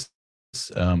Vegas.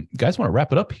 Guys, want to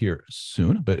wrap it up here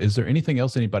soon, but is there anything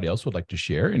else anybody else would like to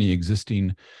share? Any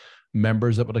existing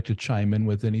members that would like to chime in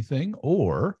with anything,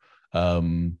 or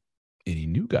Any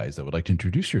new guys that would like to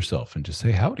introduce yourself and just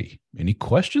say howdy? Any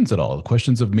questions at all?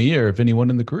 Questions of me or if anyone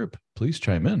in the group, please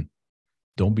chime in.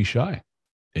 Don't be shy.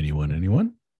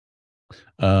 Anyone?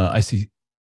 I see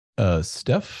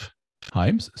Steph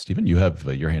Himes. Stephen, you have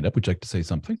your hand up. Would you like to say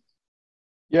something?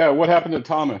 Yeah, what happened to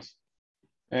Thomas?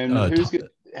 And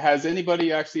has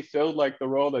anybody actually filled like the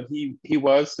role that he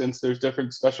was, since there's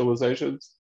different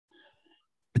specializations?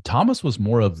 Thomas was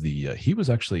more of the he was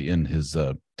actually in his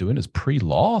doing his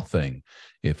pre-law thing,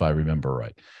 if I remember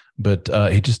right. But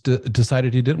he just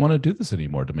decided he didn't want to do this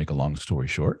anymore, to make a long story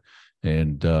short.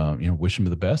 And wish him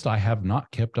the best. I have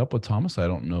not kept up with Thomas. I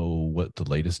don't know what the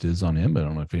latest is on him. I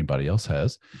don't know if anybody else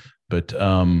has. But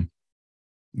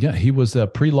he was a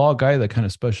pre-law guy that kind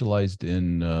of specialized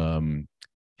in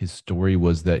his story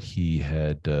was that he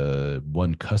had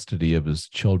won custody of his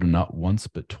children not once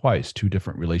but twice, 2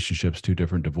 different relationships, 2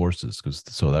 different divorces,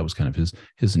 so that was kind of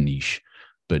his niche.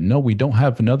 But no, we don't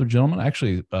have another gentleman. I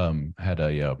actually had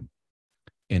a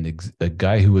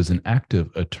guy who was an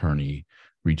active attorney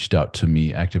reached out to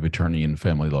me, active attorney in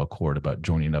family law court, about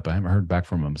joining up. I haven't heard back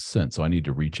from him since, so I need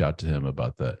to reach out to him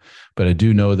about that. But I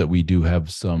do know that we do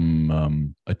have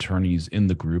some attorneys in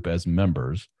the group as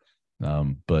members.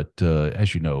 But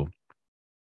as you know,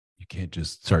 you can't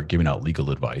just start giving out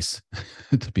legal advice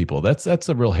to people. That's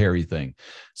a real hairy thing,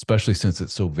 especially since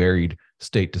it's so varied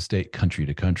state to state, country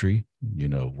to country. You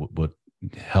know, what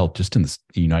hell, just in the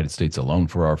United States alone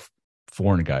for our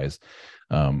foreign guys,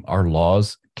 our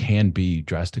laws can be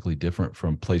drastically different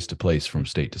from place to place, from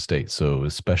state to state. So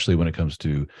especially when it comes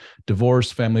to divorce,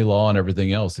 family law, and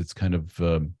everything else, it's kind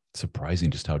of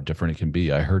surprising just how different it can be.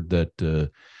 I heard that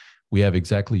we have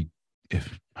exactly,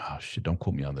 don't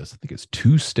quote me on this, I think it's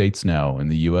 2 states now in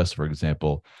the U.S., for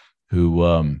example,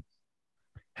 who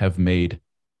have made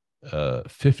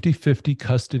 50-50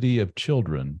 custody of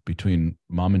children between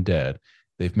mom and dad.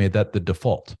 They've made that the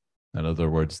default. In other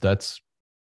words, that's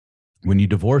when you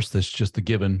divorce, that's just the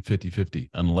given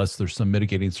 50-50. Unless there's some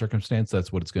mitigating circumstance,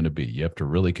 that's what it's going to be. You have to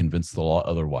really convince the law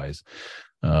otherwise.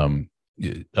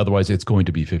 Otherwise, it's going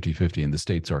to be 50-50. And the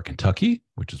states are Kentucky,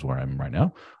 which is where I'm right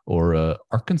now, or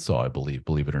Arkansas, I believe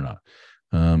it or not.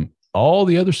 All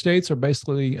the other states are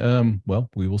basically,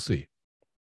 we will see.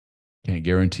 Can't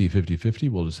guarantee 50-50.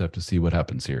 We'll just have to see what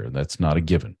happens here. That's not a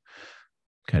given.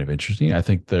 Kind of interesting. I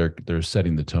think they're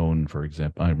setting the tone, for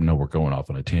example. I know we're going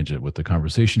off on a tangent with the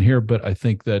conversation here, but I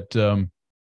think that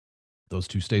those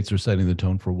 2 states are setting the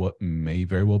tone for what may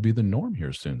very well be the norm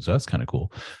here soon. So that's kind of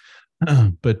cool.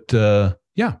 But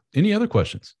any other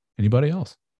questions? Anybody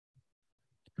else?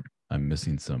 I'm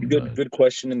missing some. Good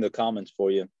question in the comments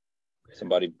for you.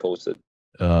 Somebody posted.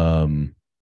 The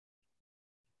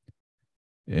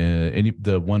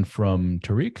one from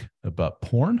Tariq about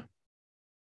porn.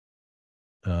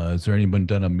 Has there anyone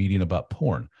done a meeting about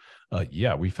porn?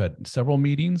 Yeah, we've had several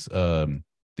meetings.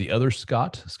 The other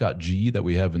Scott G that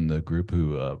we have in the group,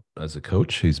 who, as a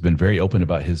coach, he's been very open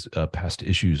about his past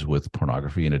issues with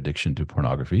pornography and addiction to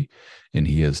pornography. And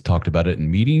he has talked about it in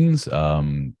meetings.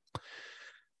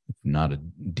 Not a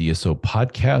DSO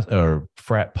podcast or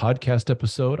frat podcast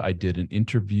episode. I did 2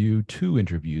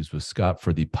 interviews with Scott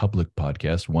for the public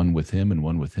podcast, one with him and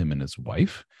one with him and his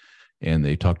wife. And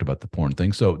they talked about the porn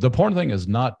thing. So the porn thing is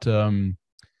not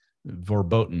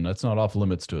verboten. That's not off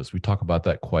limits to us. We talk about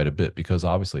that quite a bit because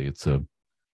obviously it's a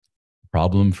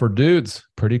problem for dudes,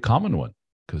 pretty common one,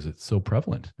 because it's so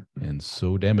prevalent and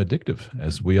so damn addictive,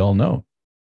 as we all know.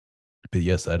 But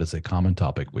yes, that is a common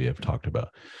topic we have talked about.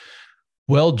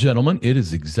 Well, gentlemen, it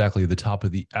is exactly the top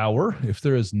of the hour. If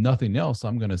there is nothing else,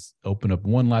 I'm going to open up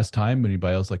one last time.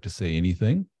 Anybody else like to say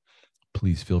anything?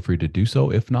 Please feel free to do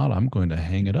so. If not, I'm going to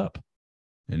hang it up.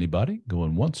 Anybody?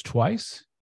 Going once, twice?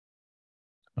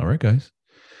 All right, guys.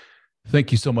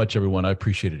 Thank you so much, everyone. I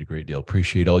appreciate it a great deal.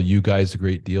 Appreciate all you guys a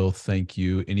great deal. Thank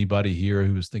you. Anybody here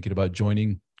who's thinking about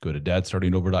joining, go to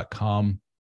dadstartingover.com.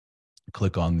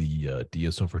 Click on the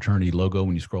DSO Fraternity logo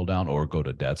when you scroll down, or go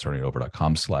to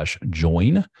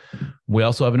dadstartingover.com/join. We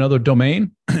also have another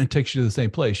domain. It takes you to the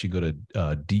same place. You go to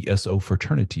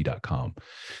dsofraternity.com.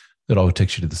 That all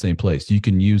takes you to the same place. You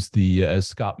can use the, as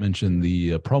Scott mentioned,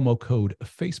 the promo code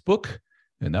Facebook,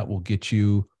 and that will get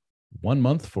you 1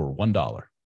 month for $1.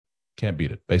 Can't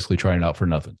beat it. Basically trying it out for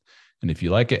nothing. And if you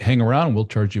like it, hang around. We'll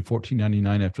charge you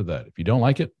 $14.99 after that. If you don't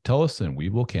like it, tell us and we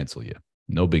will cancel you.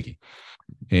 No biggie.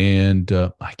 And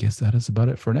I guess that is about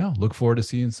it for now. Look forward to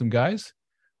seeing some guys.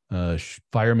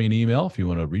 Fire me an email if you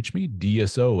want to reach me,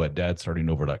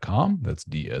 dso@dadstartingover.com. That's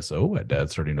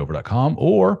dso@dadstartingover.com.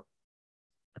 Or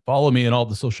follow me in all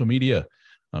the social media.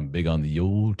 I'm big on the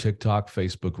old TikTok,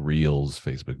 Facebook Reels,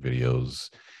 Facebook videos,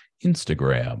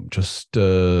 Instagram, just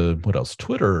what else?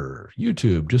 Twitter,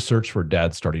 YouTube. Just search for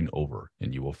Dad Starting Over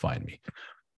and you will find me.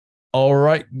 All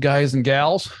right, guys and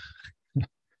gals.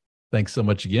 Thanks so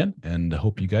much again, and I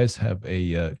hope you guys have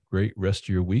a great rest of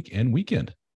your week and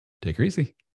weekend. Take her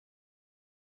easy.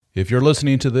 If you're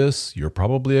listening to this, you're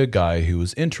probably a guy who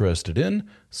is interested in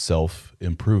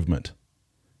self-improvement.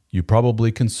 You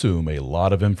probably consume a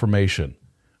lot of information,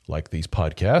 like these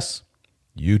podcasts,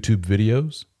 YouTube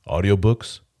videos,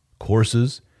 audiobooks,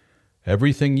 courses,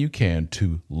 everything you can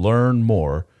to learn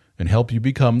more and help you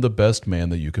become the best man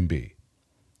that you can be.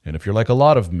 And if you're like a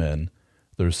lot of men,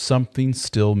 there's something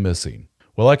still missing.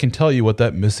 Well, I can tell you what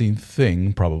that missing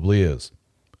thing probably is.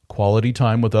 Quality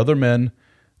time with other men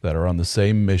that are on the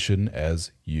same mission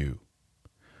as you.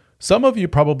 Some of you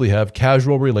probably have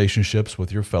casual relationships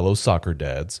with your fellow soccer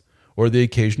dads or the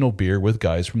occasional beer with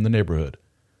guys from the neighborhood,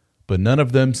 but none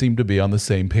of them seem to be on the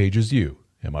same page as you.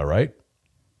 Am I right?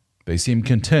 They seem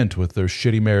content with their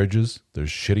shitty marriages, their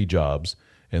shitty jobs,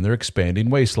 and their expanding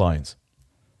waistlines.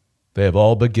 They have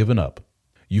all but given up.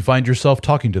 You find yourself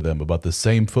talking to them about the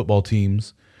same football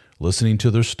teams, listening to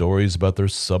their stories about their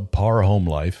subpar home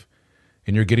life,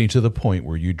 and you're getting to the point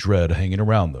where you dread hanging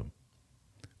around them.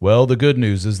 Well, the good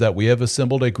news is that we have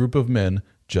assembled a group of men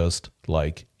just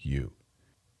like you.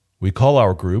 We call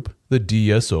our group the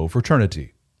DSO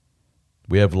Fraternity.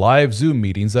 We have live Zoom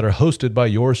meetings that are hosted by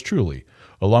yours truly,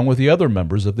 along with the other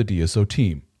members of the DSO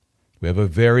team. We have a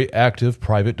very active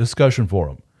private discussion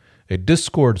forum, a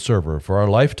Discord server for our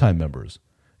lifetime members,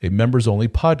 a members-only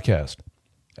podcast,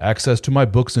 access to my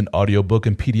books in audiobook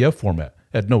and PDF format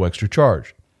at no extra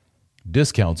charge,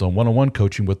 discounts on one-on-one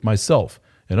coaching with myself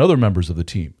and other members of the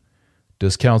team,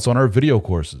 discounts on our video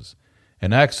courses,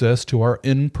 and access to our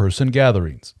in-person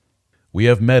gatherings. We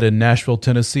have met in Nashville,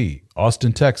 Tennessee,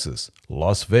 Austin, Texas,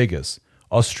 Las Vegas,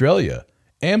 Australia,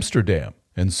 Amsterdam,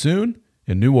 and soon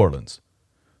in New Orleans.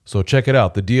 So check it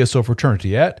out, the DSO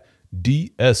Fraternity at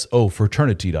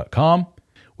dsofraternity.com.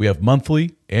 We have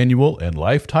monthly, annual, and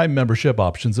lifetime membership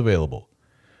options available.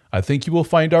 I think you will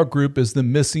find our group is the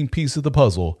missing piece of the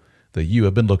puzzle that you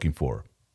have been looking for.